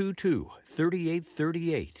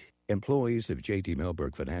 800-422-3838. Employees of J.D.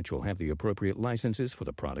 Melberg Financial have the appropriate licenses for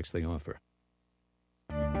the products they offer.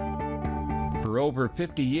 For over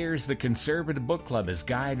 50 years, the Conservative Book Club has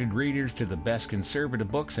guided readers to the best conservative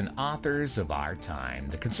books and authors of our time.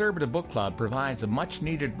 The Conservative Book Club provides a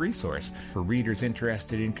much-needed resource for readers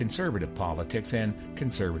interested in conservative politics and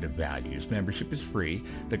conservative values. Membership is free.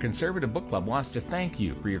 The Conservative Book Club wants to thank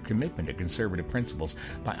you for your commitment to conservative principles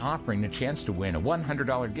by offering the chance to win a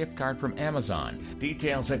 $100 gift card from Amazon.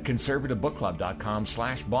 Details at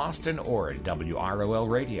conservativebookclub.com/Boston or at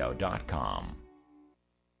WROLradio.com.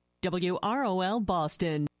 WROL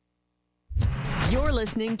Boston. You're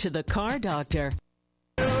listening to The Car Doctor.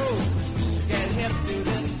 Get hip to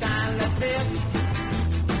this kind of trip.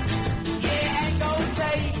 Yeah, go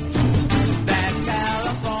take that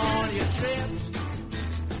California trip.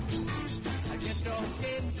 Get your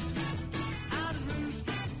kid on Route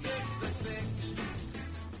 66.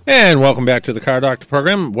 And welcome back to the Car Doctor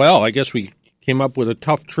program. Well, I guess we came up with a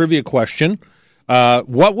tough trivia question.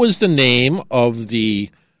 What was the name of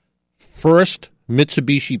the first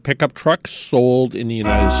Mitsubishi pickup truck sold in the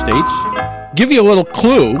United States? Give you a little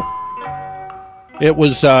clue. It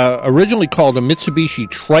was originally called a Mitsubishi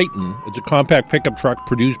Triton. It's a compact pickup truck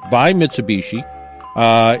produced by Mitsubishi.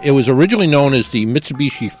 It was originally known as the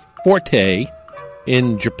Mitsubishi Forte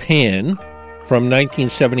in Japan from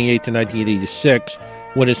 1978 to 1986.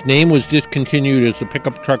 When its name was discontinued as the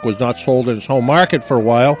pickup truck was not sold in its home market for a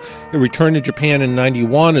while, it returned to Japan in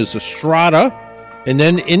 91 as the Strada. And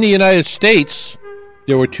then in the United States,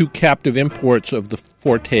 there were 2 captive imports of the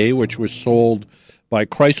Forte, which was sold by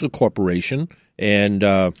Chrysler Corporation. And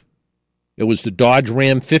it was the Dodge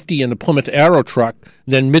Ram 50 and the Plymouth Arrow truck.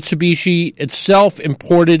 Then Mitsubishi itself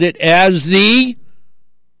imported it as the...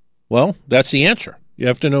 Well, that's the answer. You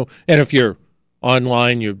have to know. And if you're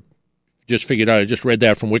online, you just figured out. I just read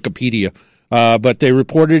that from Wikipedia. But they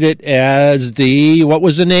reported it as the, what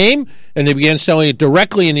was the name? And they began selling it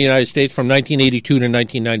directly in the United States from 1982 to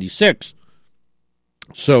 1996.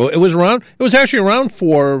 So it was actually around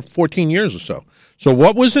for 14 years or so. So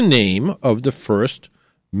what was the name of the first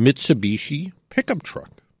Mitsubishi pickup truck?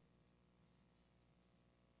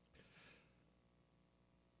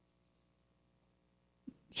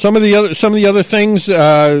 Some of the other things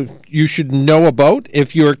you should know about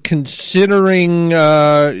if you're considering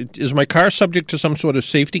is my car subject to some sort of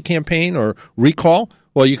safety campaign or recall?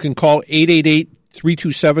 Well, you can call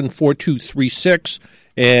 888-327-4236,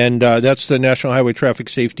 and that's the National Highway Traffic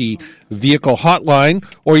Safety Vehicle Hotline.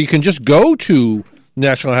 Or you can just go to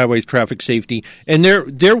National Highway Traffic Safety, and their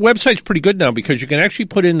website's pretty good now because you can actually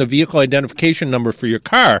put in the vehicle identification number for your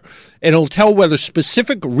car, and it'll tell whether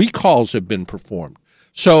specific recalls have been performed.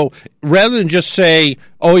 So rather than just say,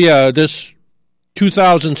 oh, yeah, this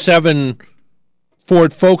 2007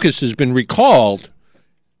 Ford Focus has been recalled,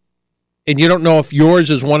 and you don't know if yours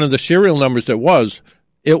is one of the serial numbers that was,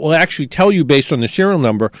 it will actually tell you based on the serial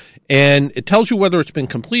number, and it tells you whether it's been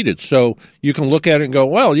completed. So you can look at it and go,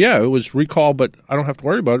 well, yeah, it was recalled, but I don't have to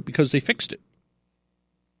worry about it because they fixed it.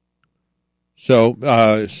 So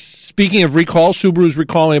speaking of recalls, Subaru's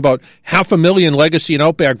recalling about 500,000 Legacy and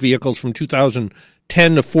Outback vehicles from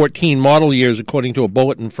 2010 to 14 model years, according to a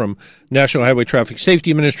bulletin from National Highway Traffic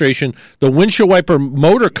Safety Administration. The windshield wiper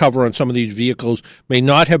motor cover on some of these vehicles may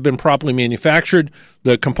not have been properly manufactured.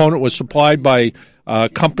 The component was supplied by a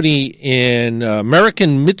company in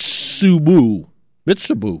American Mitsubishi.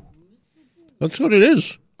 That's what it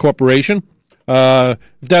is, Corporation.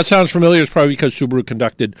 If that sounds familiar, it's probably because Subaru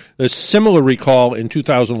conducted a similar recall in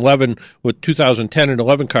 2011 with 2010 and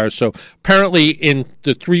 11 cars. So apparently in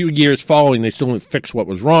the 3 years following, they still didn't fix what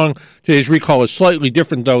was wrong. Today's recall is slightly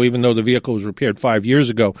different, though, even though the vehicle was repaired 5 years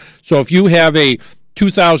ago. So if you have a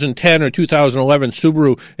 2010 or 2011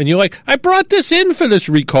 Subaru and you're like, I brought this in for this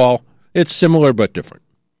recall, it's similar but different.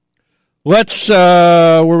 Let's,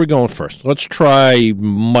 where are we going first? Let's try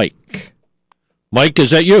Mike. Mike,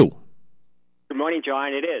 is that you? Good morning,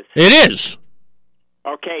 John. It is. It is.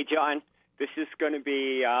 Okay, John. This is going to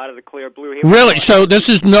be out of the clear blue here. Really? So this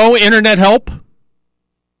is no internet help?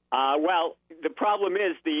 Well, the problem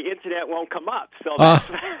is the internet won't come up. So that's,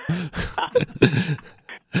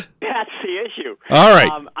 that's the issue. All right.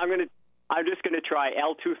 I'm just going to try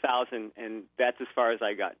L2000, and that's as far as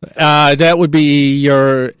I got. That would be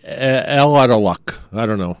your L out of luck. I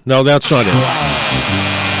don't know. No, that's not it.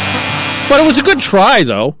 But it was a good try,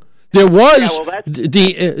 though. There was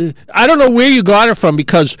I don't know where you got it from,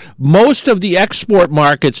 because most of the export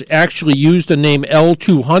markets actually used the name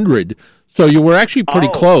L200, so you were actually pretty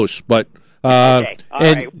close. But okay. All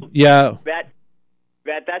right. Yeah.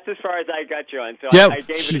 That's as far as I got, John. So Yeah, I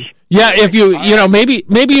gave it if you know, maybe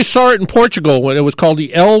you saw it in Portugal when it was called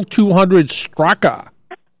the L200 Straka,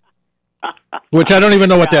 which I don't even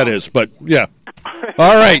know what that is, but yeah.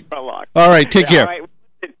 All right. Take care. All right.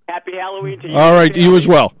 Happy Halloween to you. All right, you as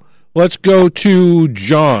well. Let's go to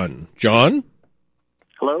John. John?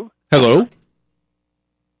 Hello? Hello?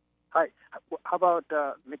 Hi. How about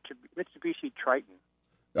Mitsubishi Triton?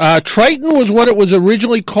 Triton was what it was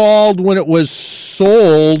originally called when it was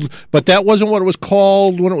sold, but that wasn't what it was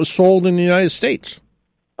called when it was sold in the United States.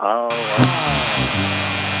 Oh,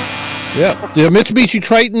 Yeah, the Mitsubishi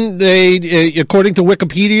Triton, according to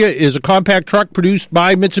Wikipedia, is a compact truck produced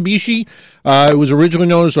by Mitsubishi. It was originally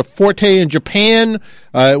known as the Forte in Japan.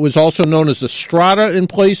 It was also known as the Strata in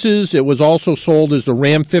places. It was also sold as the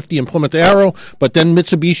Ram 50 and Plymouth Arrow, but then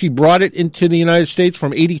Mitsubishi brought it into the United States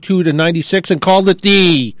from 82 to 96 and called it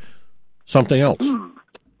the something else.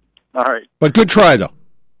 All right. But good try, though.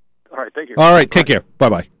 All right, thank you. All right, take care.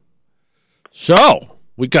 Bye-bye. So,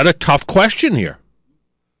 we got a tough question here.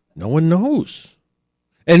 No one knows.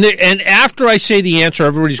 And after I say the answer,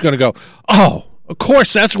 everybody's going to go, oh, of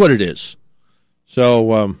course, that's what it is.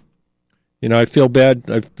 So, I feel bad.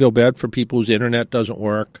 I feel bad for people whose internet doesn't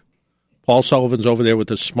work. Paul Sullivan's over there with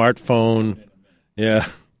his smartphone. Yeah.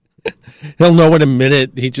 He'll know in a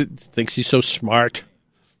minute. He just thinks he's so smart.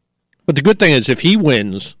 But the good thing is, if he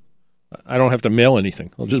wins, I don't have to mail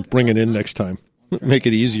anything. I'll just bring it in next time. Make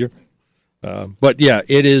it easier. But yeah,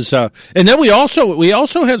 it is. And then we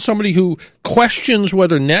also had somebody who questions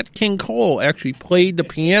whether Nat King Cole actually played the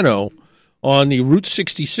piano on the Route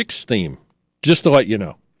 66 theme. Just to let you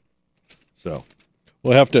know. So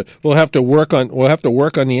we'll have to work on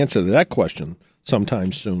the answer to that question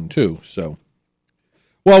sometime soon too. So.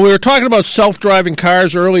 Well, we were talking about self-driving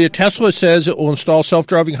cars earlier. Tesla says it will install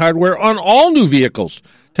self-driving hardware on all new vehicles.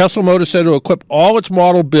 Tesla Motors said it will equip all its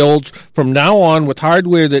model builds from now on with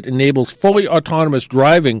hardware that enables fully autonomous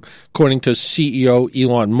driving, according to CEO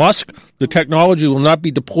Elon Musk. The technology will not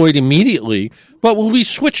be deployed immediately, but will be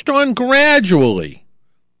switched on gradually.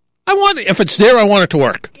 If it's there, I want it to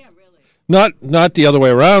work. Not the other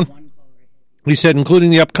way around. He said,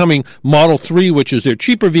 including the upcoming Model 3, which is their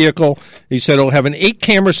cheaper vehicle, he said it'll have 8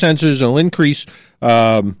 camera sensors and it'll increase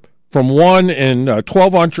from 1 and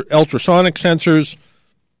 12 ultrasonic sensors.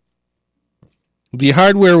 The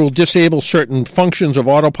hardware will disable certain functions of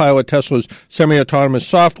autopilot, Tesla's semi-autonomous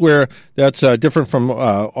software. That's different from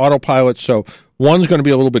autopilot, so one's going to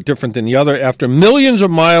be a little bit different than the other. After millions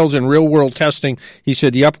of miles in real-world testing, he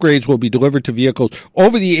said the upgrades will be delivered to vehicles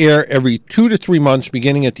over the air every 2 to 3 months,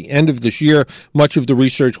 beginning at the end of this year. Much of the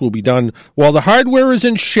research will be done while the hardware is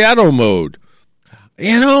in shadow mode.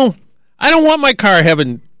 I don't want my car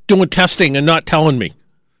doing testing and not telling me.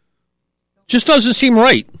 Just doesn't seem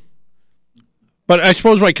right. But I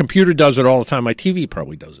suppose my computer does it all the time. My TV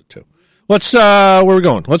probably does it too. Where are we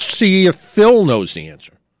going? Let's see if Phil knows the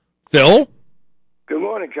answer. Phil? Good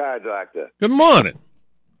morning, Car Doctor. Good morning.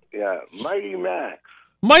 Yeah, Mighty Max.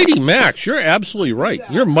 Mighty Max, you're absolutely right.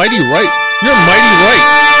 You're mighty right. You're mighty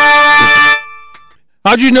right.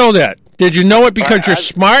 How'd you know that? Did you know it because you're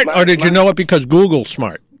smart, or did you know it because Google's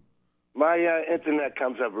smart? My internet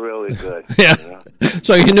comes up really good. Yeah.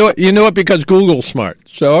 So you knew it because Google's smart.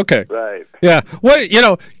 So okay. Right. Yeah. Well,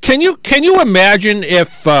 can you imagine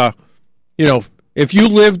if if you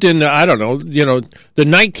lived in the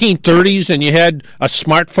 1930s and you had a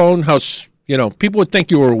smartphone, how people would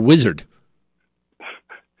think you were a wizard.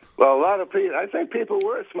 Well, a lot of people, I think people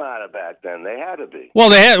were smarter back then. They had to be.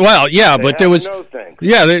 Well, but there was,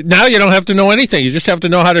 now you don't have to know anything. You just have to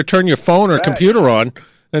know how to turn your phone or computer on,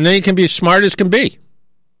 and then you can be as smart as can be.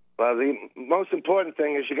 Well, the most important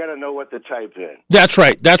thing is you got to know what to type in. That's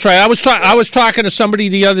right. I was talking to somebody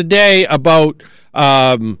the other day about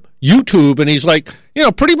YouTube, and he's like,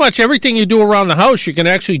 pretty much everything you do around the house, you can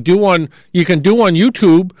actually do on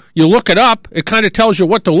YouTube. You look it up. It kind of tells you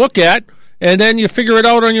what to look at, and then you figure it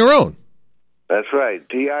out on your own. That's right.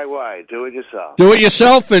 DIY. Do it yourself. Do it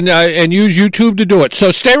yourself and use YouTube to do it.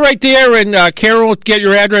 So stay right there, and Carol will get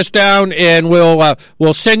your address down, and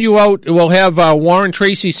we'll send you out. We'll have Warren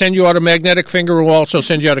Tracy send you out a magnetic finger. We'll also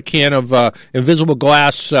send you out a can of invisible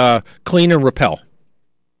glass clean and repel.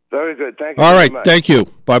 Very good. Thank you. All very right. much. Thank you.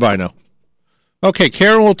 Bye now. Okay,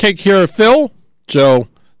 Carol will take care of Phil. So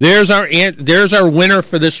there's our winner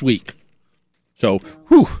for this week. So,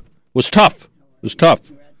 was tough. It was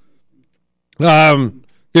tough.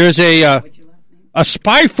 There's a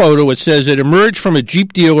spy photo. It says it emerged from a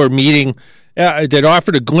Jeep dealer meeting that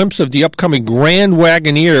offered a glimpse of the upcoming Grand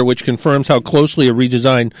Wagoneer, which confirms how closely a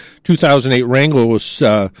redesigned 2008 Wrangler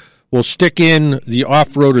will stick in the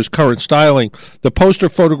off-roader's current styling. The poster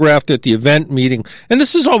photographed at the event meeting, and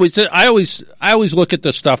this is always I always look at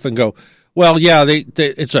this stuff and go, well, yeah,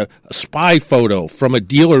 it's a spy photo from a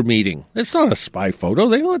dealer meeting. It's not a spy photo.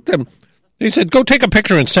 They said, go take a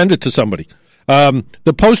picture and send it to somebody.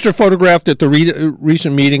 The poster photographed at the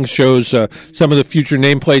recent meeting shows some of the future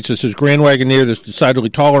nameplates. It says Grand Wagoneer that's decidedly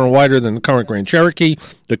taller and wider than the current Grand Cherokee.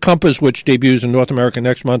 The Compass, which debuts in North America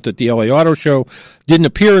next month at the LA Auto Show, didn't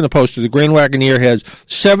appear in the poster. The Grand Wagoneer has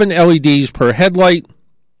 7 LEDs per headlight.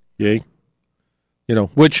 Yay.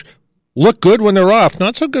 Which look good when they're off.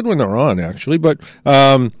 Not so good when they're on, actually. But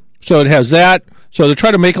so it has that. So they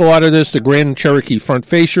try to make a lot of this. The Grand Cherokee front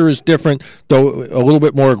fascia is different, though a little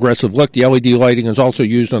bit more aggressive look. The LED lighting is also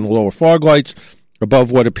used on the lower fog lights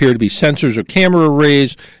above what appear to be sensors or camera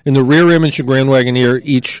arrays. In the rear image, the Grand Wagoneer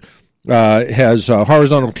each has a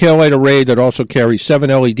horizontal taillight array that also carries 7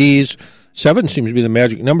 LEDs. 7 seems to be the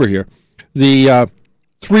magic number here. The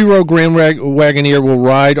 3-row Grand Wagoneer will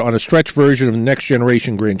ride on a stretch version of the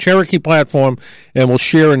next-generation Grand Cherokee platform and will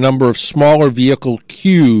share a number of smaller vehicle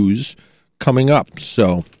cues coming up.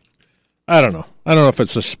 So, I don't know. I don't know if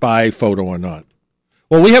it's a spy photo or not.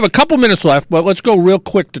 Well, we have a couple minutes left, but let's go real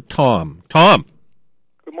quick to Tom. Tom.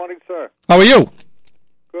 Good morning, sir. How are you?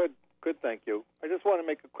 Good, thank you. I just want to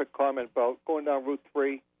make a quick comment about going down Route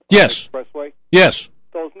 3 Yes. Expressway. Yes.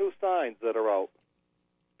 Those new signs that are out,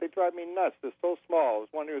 they drive me nuts. They're so small. I was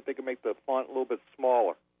wondering if they could make the font a little bit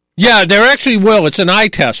smaller. Yeah, there actually will. It's an eye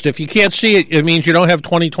test. If you can't see it, it means you don't have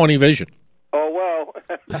 20/20 vision. Oh, well.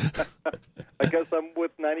 I guess I'm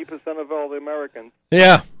with 90% of all the Americans.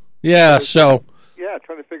 Yeah, so... Yeah,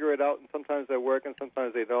 trying to figure it out, and sometimes they work and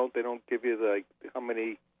sometimes they don't. They don't give you how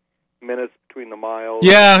many minutes between the miles.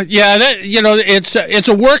 Yeah, it's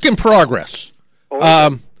a work in progress.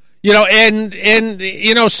 And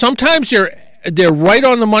sometimes they're right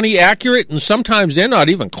on the money accurate, and sometimes they're not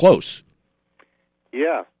even close.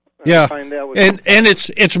 Yeah. Yeah, and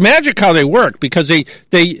it's magic how they work, because they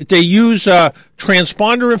use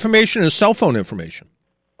transponder information and cell phone information.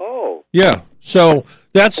 Oh. Yeah, so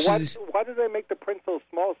that's... Why do they make the print so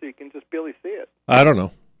small so you can just barely see it? I don't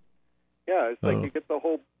know. Yeah, it's like you get the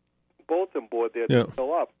whole bulletin board there to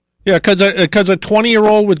fill up. Yeah, because a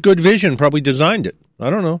 20-year-old with good vision probably designed it.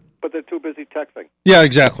 I don't know. But they're too busy texting. Yeah,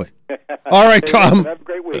 exactly. All right, Tom. Have a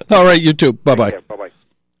great week. All right, you too. Bye-bye. Bye-bye.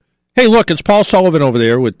 Hey, look, it's Paul Sullivan over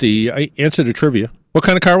there with the answer to trivia. What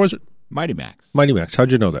kind of car was it? Mighty Max. Mighty Max.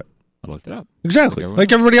 How'd you know that? I looked it up. Exactly,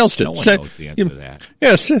 like everybody else did. No one knows the answer to that.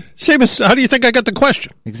 Yes, same as, how do you think I got the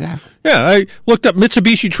question? Exactly. Yeah, I looked up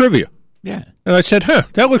Mitsubishi trivia. Yeah. And I said,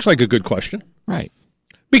 that looks like a good question. Right.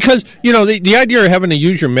 Because, the idea of having to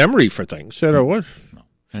use your memory for things, what?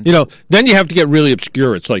 No. Then you have to get really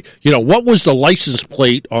obscure. It's like, what was the license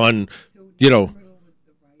plate on,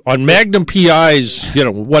 on Magnum PI's,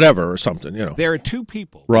 whatever or something, There are two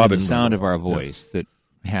people Robin, in the sound of our voice that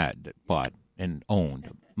bought and owned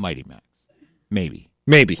Mighty Max. Maybe.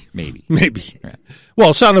 Yeah.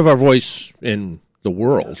 Well, sound of our voice in the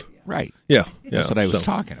world. Right. Yeah. That's what I was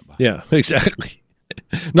talking about. Yeah, exactly.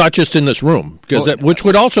 Not just in this room, because which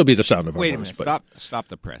would also be the sound of our voice. Wait a minute. Stop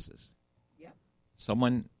the presses.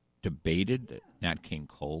 Someone debated that Nat King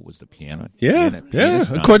Cole was the piano. Yeah.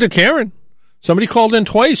 According to Karen. Somebody called in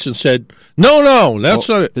twice and said, no, that's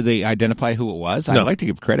not it. Did they identify who it was? No. I'd like to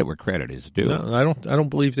give credit where credit is due. No, I don't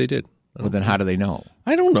believe they did. Well, then how do they know?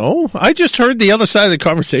 I don't know. I just heard the other side of the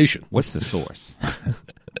conversation. What's the source?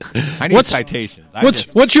 I need citations.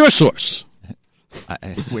 What's your source?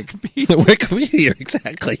 Wikipedia. Wikipedia,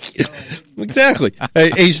 exactly. Exactly.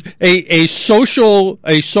 A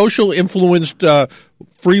social influenced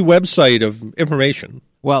free website of information.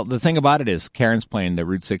 Well, the thing about it is Karen's playing the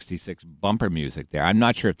Route 66 bumper music there. I'm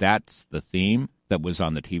not sure if that's the theme that was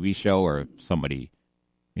on the TV show or somebody,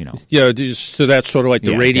 Yeah, so that's sort of like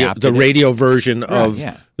the radio version of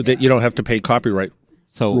that you don't have to pay copyright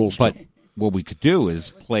rules. But what we could do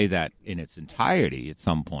is play that in its entirety at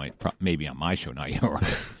some point, maybe on my show, not yours.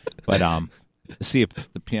 But see if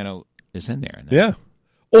the piano is in there. Yeah.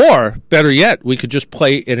 Or, better yet, we could just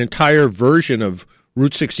play an entire version of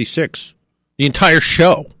Route 66. The entire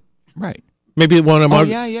show, right? Maybe one of them.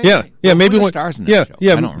 Yeah. Maybe one stars in that show.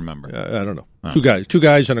 I don't remember. I don't know. Two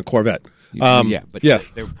guys and a Corvette. But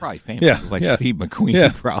they were probably famous. Yeah, like Steve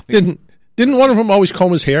McQueen. Probably didn't one of them always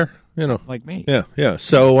comb his hair? Like me. Yeah.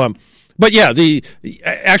 So, but yeah,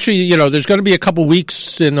 there's going to be a couple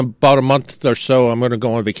weeks in about a month or so. I'm going to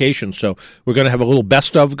go on vacation, so we're going to have a little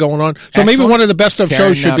best of going on. So Excellent. Maybe one of the best of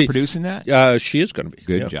shows should be producing that. She is going to be.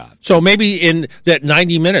 Good job. So maybe in that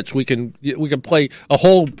 90 minutes we can play a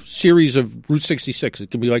whole series of Route 66.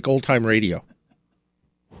 It can be like old time radio.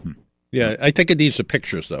 Yeah, I think it needs the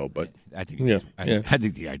pictures though, but I think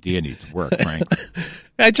the idea needs work, Frank.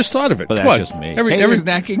 I just thought of it. But that's just me. Every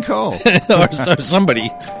Nat King Cole or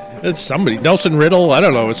somebody. It's somebody. Nelson Riddle. I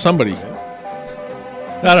don't know. It's somebody.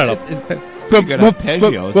 I don't know.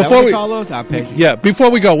 Before we call those arpeggios. Yeah.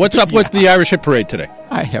 Before we go, what's up with the Irish Hit Parade today?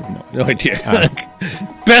 I have no idea.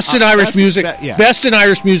 Best in Irish music. Best in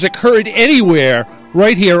Irish music heard anywhere.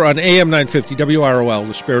 Right here on AM 950 WROL,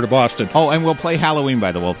 The Spirit of Boston. Oh, and we'll play Halloween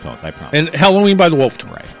by the Wolftones, I promise. And Halloween by the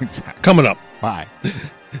Wolftones. Right, exactly. Coming up. Bye.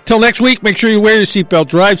 Till next week, make sure you wear your seatbelt,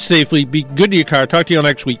 drive safely, be good to your car. Talk to you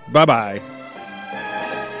next week. Bye-bye.